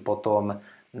výsledky sú potom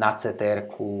na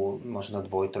CTR-ku možno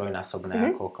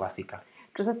 2-3-násobné ako klasika.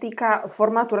 Čo sa týka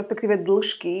formátu, respektíve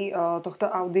dĺžky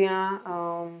tohto audia,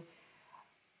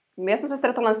 ja som sa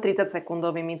stretol len s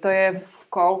 30-sekundovými. To je v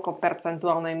koľko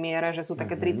percentuálnej miere, že sú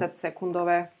také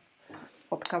 30-sekundové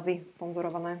odkazy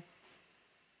sponzorované?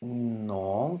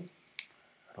 No,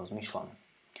 rozmýšľam.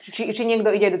 Či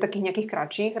niekto ide do takých nejakých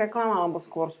kratších reklám, alebo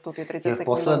skôr sú to tie 30 sekúnd?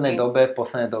 V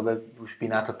poslednej dobe už by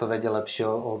na toto vedel lepšie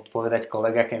odpovedať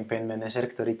kolega campaign manager,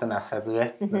 ktorý to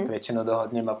nasadzuje. To väčšinou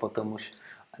dohodnem a potom už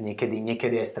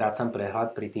niekedy aj strácam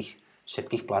prehľad pri tých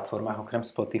všetkých platformách okrem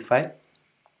Spotify.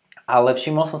 Ale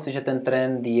všimol som si, že ten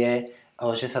trend je,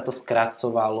 že sa to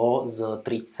skracovalo z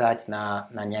 30 na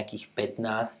nejakých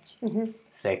 15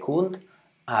 sekúnd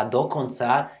a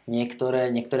dokonca niektoré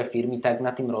firmy tak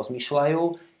nad tým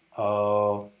rozmýšľajú.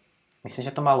 Myslím,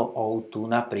 že to malo O2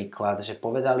 napríklad, že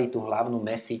povedali tú hlavnú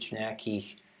message v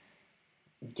nejakých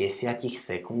 10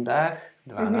 sekundách,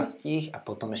 12 a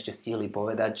potom ešte stihli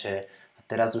povedať, že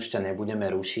teraz už ťa nebudeme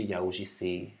rušiť a uži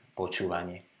si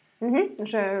počúvanie.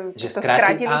 Že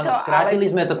skrátili to, skrátili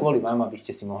sme to kvôli vám, aby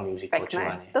ste si mohli užiť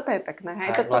počúvanie. Toto je pekné.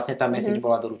 Hej? Vlastne tá message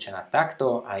bola doručená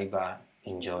takto a iba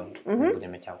enjoy.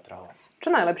 Nebudeme ťa otrhovať.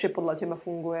 Čo najlepšie podľa teba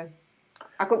funguje?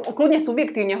 Ako kľudne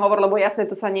subjektívne hovor, lebo jasne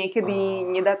to sa niekedy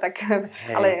nedá tak,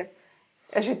 ale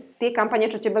že tie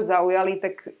kampane, čo teba zaujali,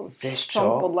 tak v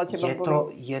čom podľa teba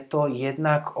boli? Je to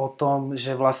jednak o tom,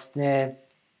 že vlastne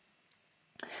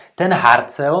ten hard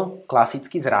sell,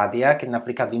 klasicky z rádia, keď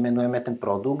napríklad vymenujeme ten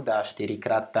produkt a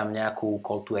 4-krát tam nejakú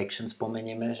call to action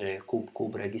spomenieme, že kúp,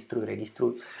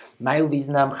 registruj, majú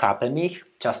význam, chápem ich,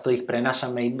 často ich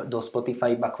prenášame do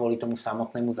Spotify iba kvôli tomu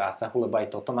samotnému zásahu, lebo aj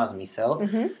toto má zmysel.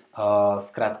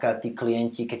 Skrátka, tí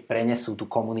klienti, keď prenesú tú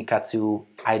komunikáciu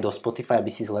aj do Spotify, aby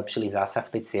si zlepšili zásah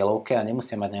v tej cieľovke a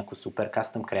nemusia mať nejakú super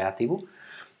custom kreatívu.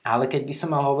 Ale keď by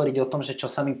som mal hovoriť o tom, že čo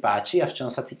sa mi páči a v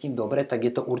čom sa cítim dobre, tak je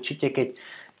to určite, keď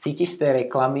cítiš z tej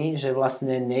reklamy, že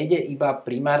vlastne nejde iba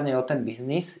primárne o ten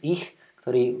biznis ich,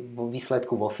 ktorý vo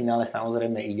výsledku vo finále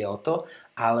samozrejme ide o to,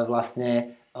 ale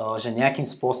vlastne, že nejakým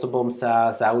spôsobom sa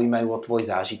zaujímajú o tvoj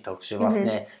zážitok. Že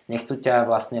vlastne nechcú ťa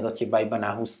vlastne do teba iba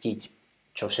nahustiť,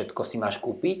 čo všetko si máš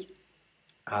kúpiť,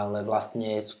 ale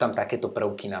vlastne sú tam takéto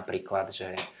prvky napríklad,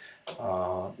 že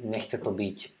nechce to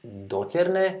byť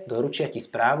doterné, doručia ti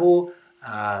správu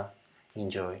a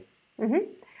enjoy.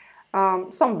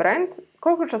 Som brand,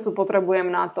 koľko času potrebujem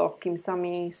na to, kým sa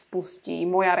mi spustí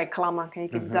moja reklama,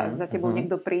 keď za tebou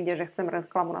niekto príde, že chcem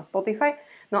reklamu na Spotify,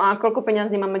 no a koľko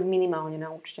peňazí mám mať minimálne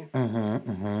na účte?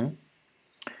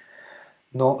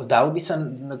 No, dalo by sa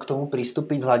k tomu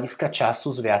pristúpiť z hľadiska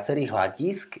času z viacerých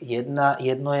hľadisk.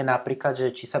 Jedno je napríklad,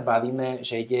 že či sa bavíme,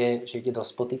 že ide do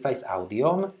Spotify s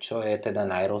audiom, čo je teda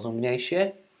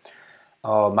najrozumnejšie.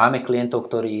 Máme klientov,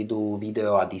 ktorí idú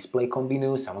video a display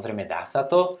kombinujú, samozrejme dá sa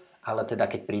to, ale teda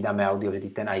keď pridáme audio,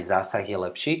 vždy ten aj zásah je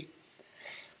lepší.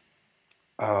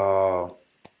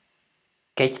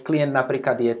 Keď klient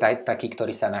napríklad je taký,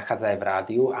 ktorý sa nachádza aj v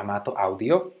rádiu a má to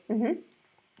audio,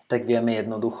 tak vieme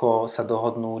jednoducho sa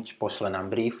dohodnúť, pošle nám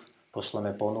brief,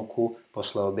 pošleme ponuku,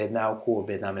 pošle objednávku,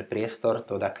 objednáme priestor,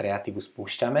 to dá kreatívu,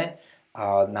 spúšťame.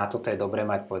 Na toto je dobre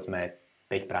mať povedzme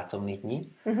 5 pracovných dní,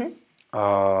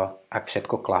 ak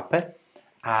všetko klape.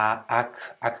 A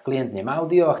ak klient nemá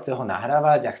audio a chce ho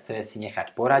nahrávať a chce si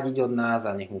nechať poradiť od nás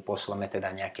a nech mu pošleme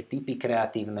teda nejaké tipy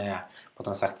kreatívne a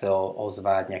potom sa chce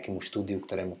ozvať nejakému štúdiu,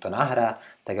 ktoré mu to nahrá,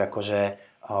 tak akože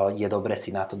je dobre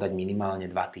si na to dať minimálne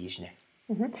 2 týždne.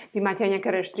 Vy máte aj nejaké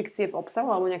reštrikcie v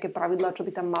obsahu alebo nejaké pravidlá, čo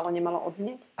by tam malo, nemalo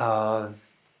odznieť?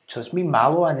 Čo by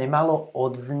malo a nemalo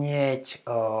odznieť...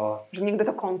 Že niekto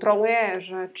to kontroluje?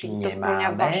 Že či to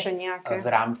spĺňa vaše nejaké...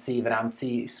 V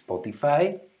rámci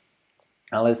Spotify,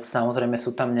 ale samozrejme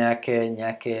sú tam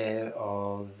nejaké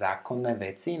zákonné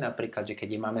veci, napríklad, že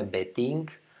keď máme betting,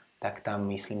 tak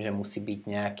tam myslím, že musí byť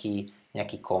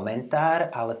nejaký komentár,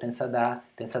 ale ten sa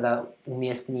dá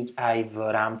umiestniť aj v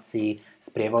rámci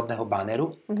sprievodného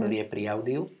baneru, ktorý je pri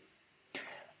audiu.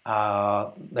 A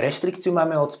reštrikciu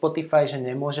máme od Spotify, že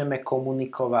nemôžeme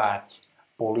komunikovať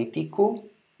politiku,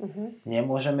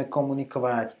 nemôžeme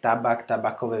komunikovať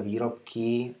tabakové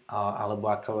výrobky alebo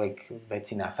akékoľvek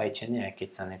veci na fajčenie, aj keď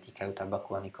sa netýkajú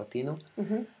tabaku a nikotínu.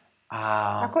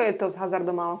 Ako je to s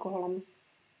hazardom a alkoholom?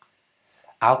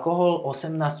 Alkohol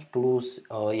 18 plus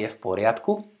je v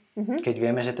poriadku. Keď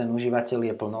vieme, že ten užívateľ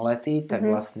je plnoletý, tak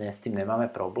vlastne s tým nemáme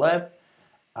problém.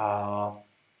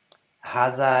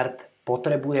 Hazard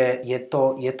je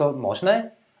to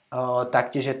možné,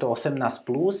 taktiež je to 18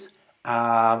 plus a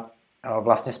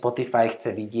vlastne Spotify chce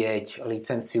vidieť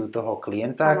licenciu toho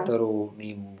klienta, ktorú my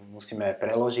musíme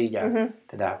preložiť a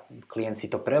teda klient si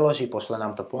to preloží, pošle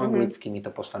nám to po anglicky, my to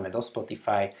pošleme do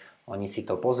Spotify, oni si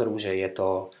to pozrú, že je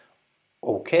to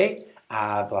OK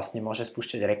a vlastne môže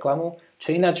spúšťať reklamu.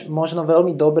 Čo ináč možno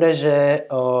veľmi dobre, že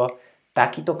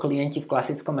takíto klienti v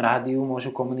klasickom rádiu môžu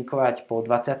komunikovať po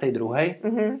 22.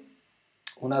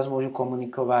 U nás môžu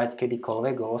komunikovať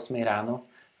kedykoľvek o 8 ráno,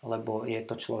 lebo je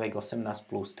to človek 18+,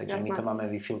 takže my to máme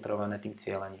vyfiltrované tým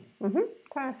cielením.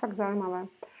 To je fakt zaujímavé.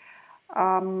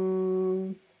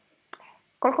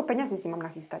 Koľko peňazí si mám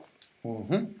nachystať?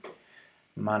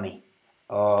 Money.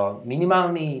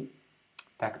 Minimálny,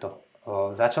 takto.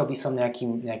 Začal by som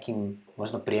nejakým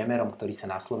možno priemerom, ktorý sa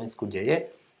na Slovensku deje.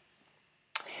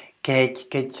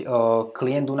 Keď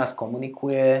klient u nás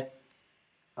komunikuje,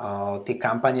 tie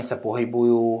kampane sa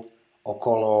pohybujú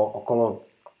okolo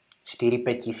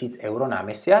 4-5 tisíc eur na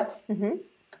mesiac.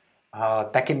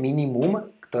 Také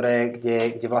minimum,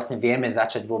 kde vlastne vieme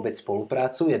začať vôbec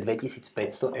spoluprácu, je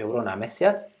 2500 eur na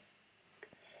mesiac.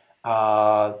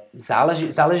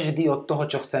 Záleží vždy od toho,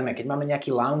 čo chceme. Keď máme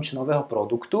nejaký launch nového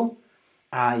produktu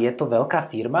a je to veľká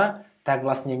firma, tak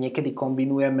vlastne niekedy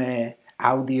kombinujeme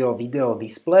audio, video,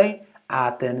 display a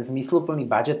ten zmysluplný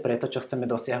budget pre to, čo chceme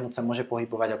dosiahnuť, sa môže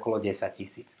pohybovať okolo 10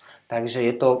 000. Takže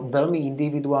je to veľmi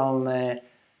individuálne,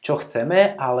 čo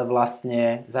chceme, ale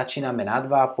vlastne začíname na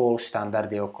 2,5, štandard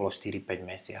je okolo 4-5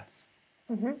 mesiac.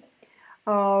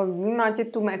 Vy máte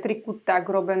tú metriku tak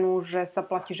robenú, že sa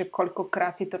platí, že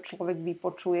koľkokrát si to človek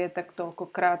vypočuje, tak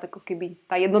toľkokrát, ako keby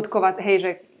tá jednotková,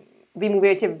 že vy mu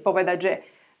viete povedať, že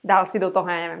dal si do toho,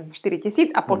 ja neviem, 4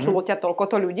 000 a počulo ťa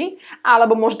toľkoto ľudí,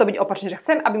 alebo môže to byť opačne, že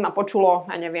chcem, aby ma počulo,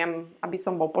 ja neviem, aby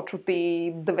som bol počutý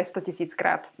 200 000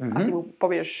 krát. A ty mu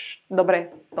povieš,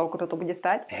 dobre, toľko toto bude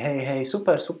stať. Hej,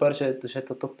 super, že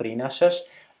toto prinášaš.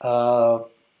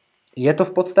 Je to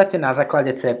v podstate na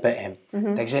základe CPM.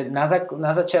 Takže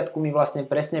na začiatku my vlastne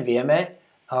presne vieme,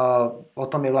 o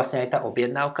tom je vlastne aj tá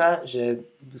objednávka, že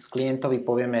s klientovi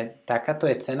povieme, takáto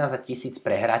je cena za 1000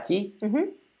 prehratí.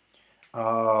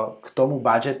 K tomu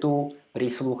budžetu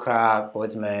prislúcha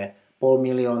povedzme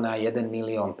 500 000, 1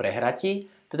 milión prehratí.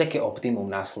 To je také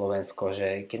optimum na Slovensko,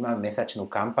 že keď máme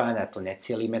mesačnú kampaň a to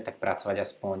necielíme, tak pracovať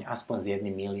aspoň s 1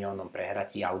 miliónom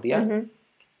prehratí audia.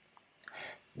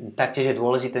 Taktiež je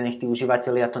dôležité, nech tí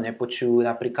užívateľia to nepočujú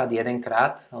napríklad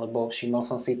jedenkrát, lebo všimol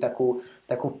som si takú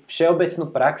všeobecnú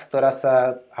prax, ktorá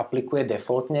sa aplikuje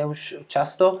defaultne už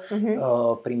často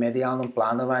pri mediálnom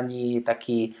plánovaní,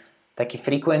 taký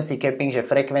frequency capping, že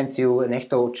frekvenciu nech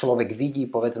to človek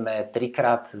vidí povedzme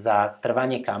 3-krát za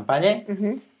trvanie kampane.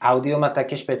 Audio má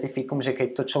také špecifikum, že keď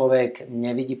to človek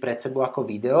nevidí pred sebou ako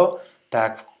video,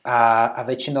 tak a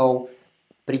väčšinou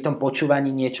pri tom počúvaní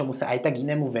niečomu sa aj tak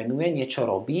inému venuje, niečo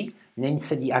robí,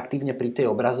 nesedí aktívne pri tej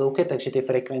obrazovke, takže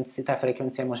tá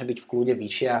frekvencia môže byť v kľude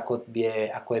vyššia,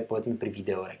 ako je povedzme pri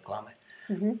videoreklame.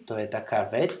 To je taká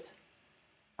vec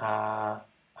a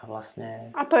vlastne...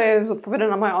 A to je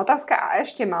zodpovedaná moja otázka a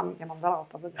ešte ja mám veľa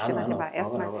otázok ešte na teba,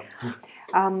 jasné.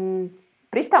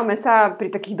 Pristavme sa pri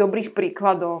takých dobrých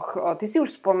príkladoch. Ty si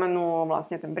už spomenul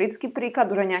vlastne ten britský príklad,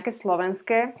 už aj nejaké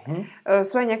slovenské.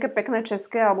 Sú aj nejaké pekné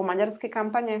české alebo maďarské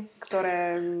kampane,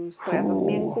 ktoré stoja za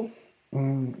zmienku?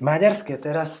 Maďarské.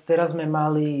 Teraz sme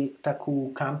mali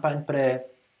takú kampaň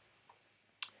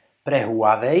pre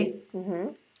Huawei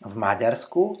v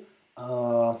Maďarsku.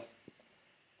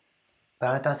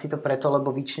 Pamätám si to preto,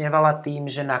 lebo vyčnievala tým,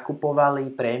 že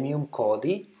nakupovali premium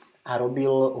kódy a robil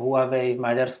Huawei v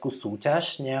Maďarsku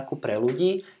súťaž nejakú pre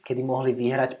ľudí, kedy mohli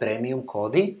vyhrať premium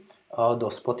kódy do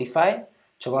Spotify,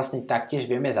 čo vlastne taktiež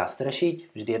vieme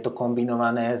zastrešiť. Vždy je to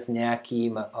kombinované s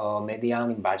nejakým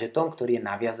mediálnym budžetom, ktorý je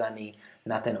naviazaný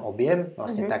na ten objem.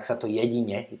 Vlastne tak sa to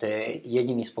to je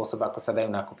jediný spôsob, ako sa dajú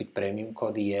nakúpiť premium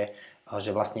kódy, je, že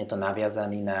vlastne je to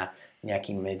naviazaný na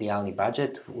nejaký mediálny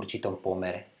budžet v určitom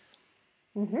pomere.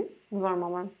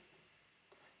 Zaujímavé.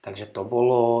 Takže to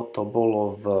bolo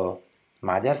v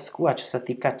Maďarsku. A čo sa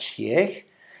týka Čiech,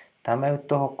 tam majú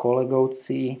toho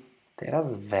kolegovci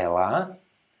teraz veľa.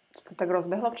 To tak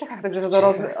rozbehlo v Čechách, takže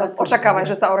očakávaj,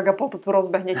 že sa Orgapol to tu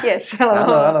rozbehne tiež.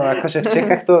 Áno, akože v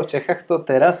Čechách to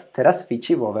teraz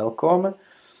fičí vo veľkom.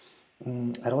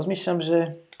 Rozmýšľam,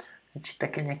 že či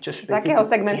také niečo špecifické. Z akého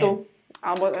segmentu?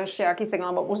 Alebo ešte aký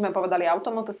segment? Alebo už sme povedali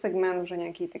automotive segment, že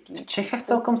nejaký taký... V Čechách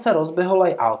celkom sa rozbehol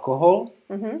aj alkohol.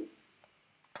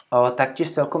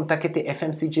 Taktiež celkom také tie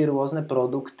FMCG rôzne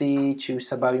produkty, či už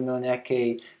sa bavíme o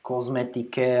nejakej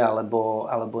kozmetike alebo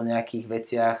nejakých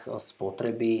veciach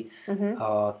spotreby,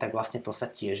 tak vlastne to sa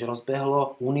tiež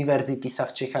rozbehlo. Univerzity sa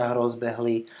v Čechách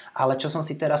rozbehli, ale čo som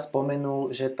si teraz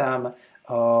spomenul, že tam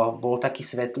bol taký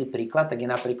svetlý príklad, tak je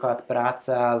napríklad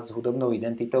práca s hudobnou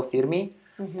identitou firmy.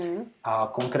 A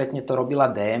konkrétne to robila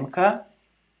DMK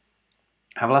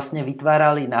a vlastne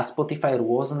vytvárali na Spotify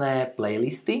rôzne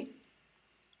playlisty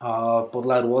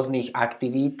podľa rôznych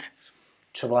aktivít,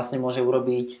 čo vlastne môže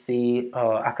urobiť si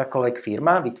akákoľvek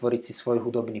firma, vytvoriť si svoj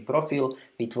hudobný profil,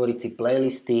 vytvoriť si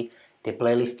playlisty. Tie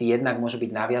playlisty jednak môžu byť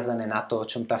naviazané na to, o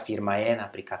čom tá firma je.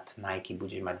 Napríklad Nike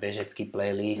bude mať bežecký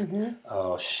playlist,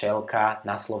 Shellka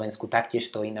na Slovensku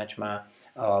taktiež to ináč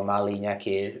mali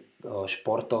nejaký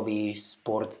športový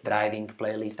sports driving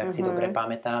playlist, ak si dobre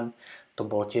pamätám. To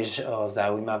bol tiež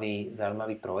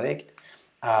zaujímavý projekt.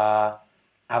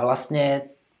 A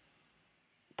vlastne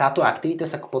táto aktivita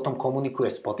sa potom komunikuje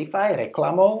Spotify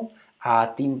reklamou a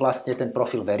tým vlastne ten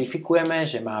profil verifikujeme,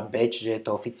 že má badge, že je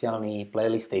to oficiálny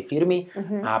playlist tej firmy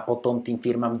a potom tým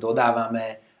firmám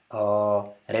dodávame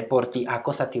reporty,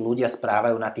 ako sa tí ľudia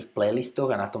správajú na tých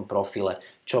playlistoch a na tom profile,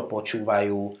 čo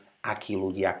počúvajú, akí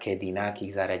ľudia, kedy, na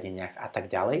akých zariadeniach a tak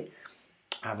ďalej.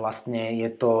 A vlastne je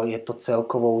to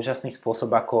celkovo úžasný spôsob,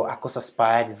 ako sa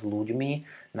spájať s ľuďmi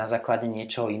na základe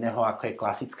niečoho iného, ako je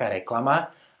klasická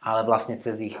reklama, ale vlastne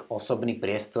cez ich osobný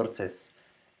priestor, cez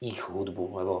ich hudbu,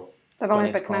 lebo to je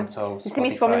veľmi pekné. Ty si mi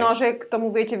spomínal, že k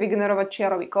tomu viete vygenerovať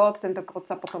čiarový kód. Tento kód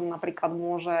sa potom napríklad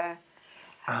môže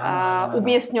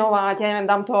umiestňovať. Ja neviem,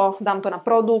 dám to na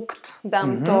produkt,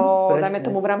 dajme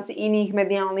tomu v rámci iných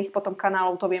mediálnych potom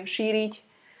kanálov, to viem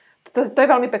šíriť. To je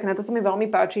veľmi pekné, to sa mi veľmi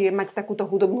páči, mať takúto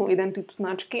hudobnú identitu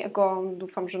značky. Ako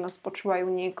dúfam, že nás počúvajú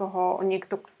niekto,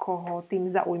 koho tým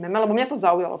zaujmeme. Lebo mňa to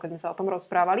zaujalo, keď sme sa o tom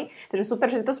rozprávali. Takže super,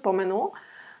 že si to spomenul.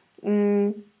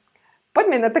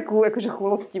 Poďme na takú akože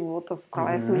chulostivú otázku,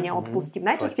 ale ja si ju neodpustím.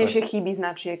 Najčastejšie chyby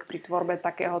značiek pri tvorbe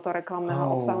takéhoto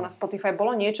reklamného obsahu na Spotify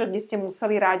bolo niečo, kde ste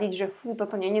museli radiť, že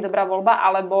toto nie je dobrá voľba,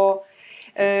 alebo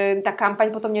tá kampaň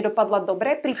potom nedopadla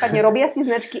dobre? Prípadne robia si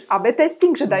značky AB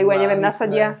testing, že dajú,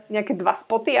 nasadia nejaké 2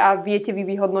 spoty a viete vy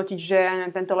vyhodnotiť,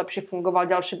 že tento lepšie fungoval,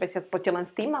 ďalší mesiac poďte len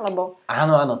s tým, alebo?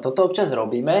 Áno, toto občas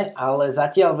robíme, ale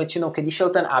zatiaľ väčšinou, keď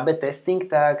išiel ten AB testing,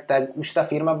 tak už tá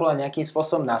firma bola nejakým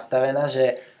spôsobom nastavená,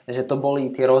 že to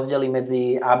boli tie rozdiely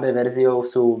medzi AB verziou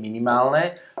sú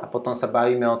minimálne a potom sa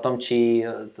bavíme o tom, či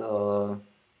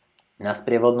na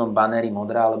sprievodnom baneri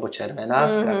modrá alebo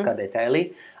červená, skrátka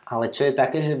detaily. Ale čo je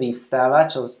také, že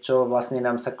vyvstáva, čo vlastne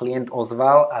nám sa klient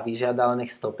ozval a vyžiadal, nech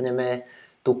stopneme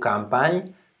tú kampaň,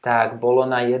 tak bolo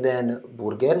na jeden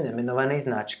burger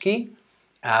nemenovanej značky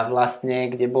a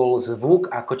vlastne, kde bol zvuk,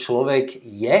 ako človek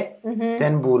je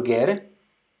ten burger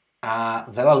a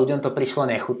veľa ľuďom to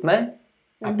prišlo nechutné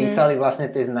a písali vlastne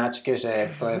tej značke,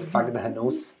 že to je fakt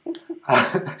hnus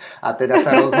a teda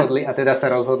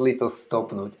sa rozhodli to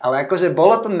stopnúť. Ale akože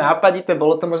bolo to nápadité,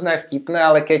 bolo to možno aj vtipné,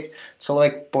 ale keď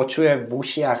človek počuje v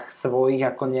ušiach svojich,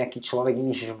 ako nejaký človek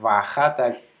iný žvácha,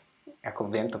 tak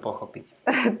ako viem to pochopiť.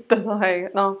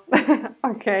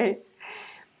 OK.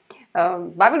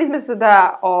 Bavili sme sa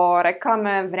teda o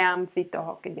reklame v rámci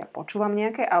toho, keď ja počúvam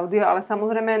nejaké audio, ale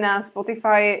samozrejme na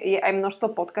Spotify je aj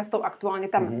množstvo podcastov,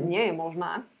 aktuálne tam nie je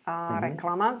možná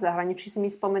reklama. V zahraničí si mi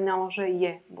spomenal, že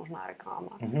je možná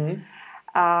reklama.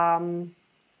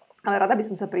 Ale rada by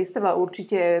som sa pristavila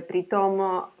určite pri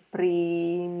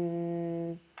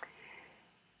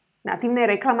natívnej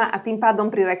reklame a tým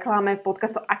pádom pri reklame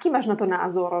podcastov. Aký máš na to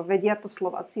názor? Vedia to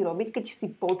Slováci robiť, keď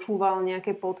si počúval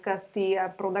nejaké podcasty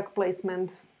a product placement?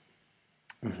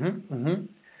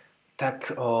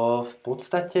 Tak v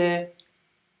podstate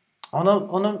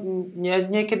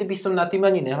niekedy by som na tým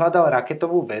ani nehľadal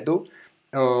raketovú vedu,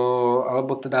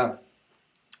 alebo teda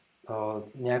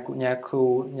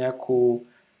nejakú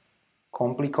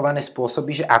komplikované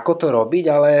spôsoby, že ako to robiť,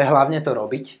 ale hlavne to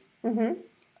robiť.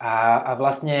 A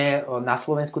vlastne na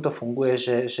Slovensku to funguje,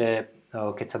 že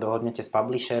keď sa dohodnete s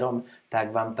publisherom, tak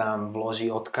vám tam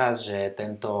vloží odkaz, že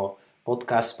tento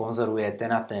podcast sponzoruje ten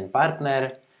a ten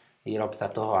partner, výrobca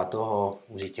toho a toho,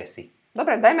 užite si.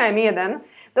 Dobre, dajme aj my jeden.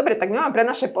 Dobre, tak my máme pre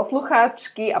naše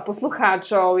poslucháčky a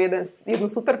poslucháčov jednu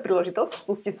super príležitosť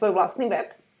spustiť svoj vlastný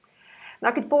web. No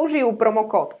a keď použijú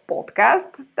promokód podcast,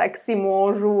 tak si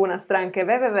môžu na stránke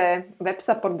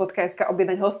www.websupport.sk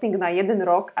objednať hosting na 1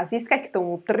 rok a získať k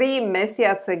tomu 3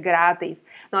 mesiace gratis.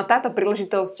 No a táto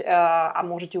príležitosť a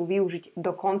môžete ju využiť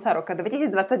do konca roka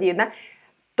 2021.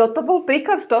 Toto bol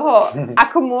príklad toho,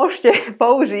 ako môžete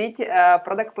použiť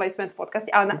product placement v podcaste.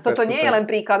 Ale toto nie je len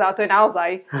príklad, ale to je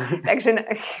naozaj. Takže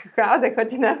naozaj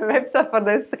choďte na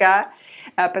websupport.sk,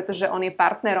 pretože on je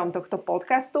partnerom tohto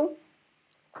podcastu.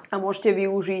 A môžete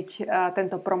využiť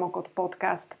tento promokód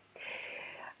podcast.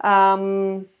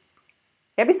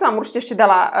 Ja Ja by som vám určite ešte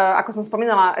dala, ako som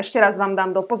spomínala, ešte raz vám dám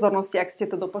do pozornosti, ak ste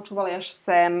to dopočúvali až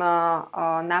sem,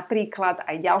 napríklad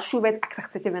aj ďalšiu vec, ak sa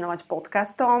chcete venovať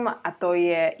podcastom, a to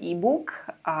je e-book,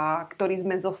 ktorý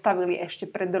sme zostavili ešte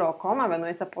pred rokom a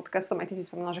venuje sa podcastom. Aj ty si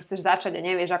spomínala, že chceš začať a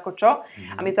nevieš ako čo.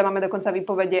 A my tam máme dokonca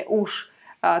výpovede už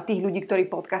tých ľudí, ktorí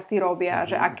podcasty robia,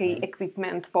 že aký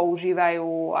equipment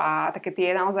používajú a také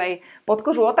tie naozaj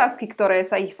podkožu otázky, ktoré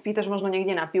sa ich spýtaš možno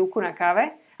niekde na pivku, na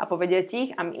káve a povedia ti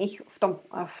ich a my ich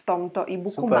v tomto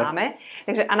e-booku máme.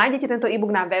 Takže a nájdete tento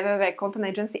e-book na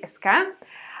www.contentagency.sk.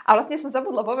 A vlastne som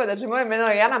zabudla povedať, že moje meno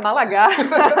je Jana Malaga.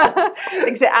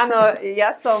 Takže áno, ja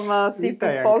som si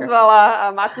pozvala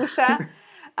Matúša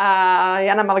a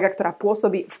Jana Malaga, ktorá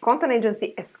pôsobí v Content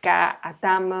Agency.sk a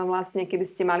tam vlastne, keby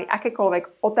ste mali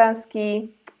akékoľvek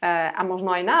otázky a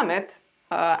možno aj námet,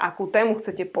 akú tému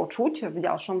chcete počuť v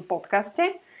ďalšom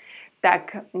podcaste,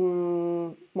 tak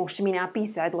môžete mi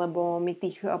napísať, lebo my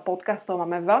tých podcastov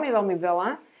máme veľmi, veľmi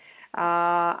veľa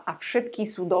a všetky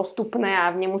sú dostupné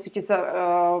a nemusíte sa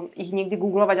ich niekde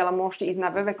googlovať, ale môžete ísť na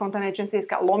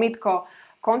www.contentagency.sk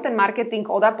Content Marketing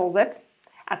od A po Z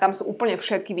a tam sú úplne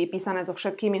všetky vypísané so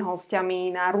všetkými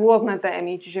hostiami na rôzne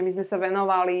témy, čiže my sme sa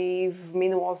venovali v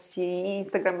minulosti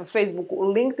Instagramu, Facebooku,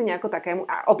 LinkedIn ako takému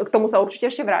a k tomu sa určite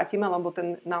ešte vrátime, lebo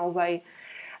ten naozaj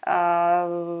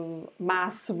má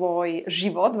svoj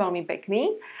život veľmi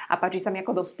pekný a páči sa mi,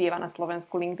 ako dospieva na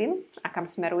Slovensku LinkedIn a kam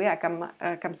smeruje a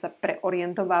kam sa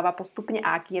preorientováva postupne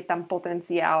a aký je tam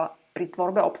potenciál pri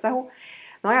tvorbe obsahu.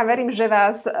 No ja verím, že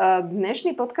vás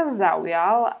dnešný podcast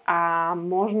zaujal a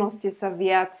možno ste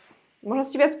viac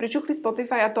pričuchli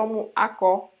Spotify a tomu,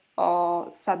 ako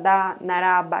sa dá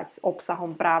narábať s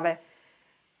obsahom práve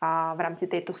v rámci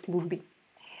tejto služby.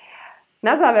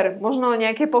 Na záver, možno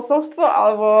nejaké posolstvo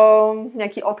alebo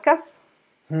nejaký odkaz?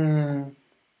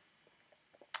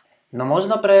 No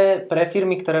možno pre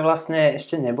firmy, ktoré vlastne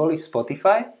ešte neboli v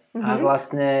Spotify a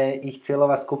vlastne ich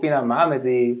cieľová skupina má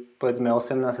medzi povedzme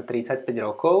 18 a 35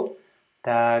 rokov,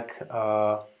 tak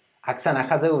ak sa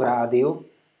nachádzajú v rádiu,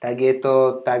 tak je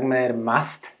to takmer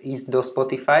must ísť do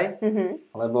Spotify,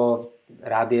 lebo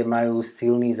rádie majú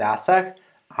silný zásah,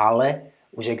 ale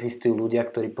už existujú ľudia,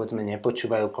 ktorí povedzme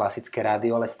nepočúvajú klasické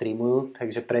rádio, ale streamujú,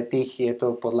 takže pre tých je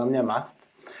to podľa mňa must.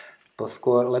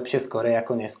 Lepšie skorej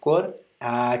ako neskôr.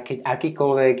 A keď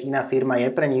akýkoľvek iná firma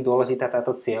je pre nich dôležitá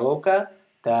táto cieľovka,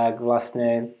 tak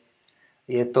vlastne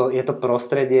je to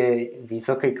prostredie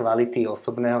vysokej kvality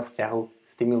osobného vzťahu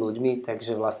s tými ľuďmi,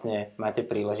 takže vlastne máte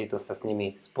príležitosť sa s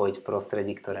nimi spojiť v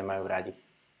prostredí, ktoré majú radi.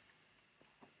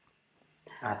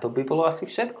 A to by bolo asi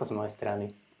všetko z mojej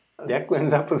strany. Ďakujem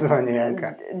za pozvanie,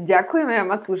 Janka. Ďakujeme,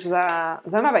 Matúš, za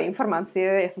zaujímavé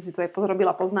informácie. Ja som si tu aj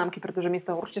podrobila poznámky, pretože my z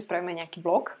toho určite spravíme nejaký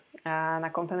blog na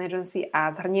Content Agency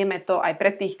a zhrnieme to aj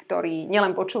pre tých, ktorí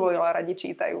nielen počúvajú, ale radi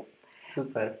čítajú.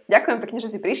 Super. Ďakujem pekne, že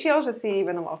si prišiel, že si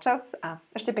venoval čas a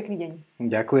ešte pekný deň.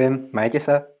 Ďakujem, majte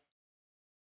sa.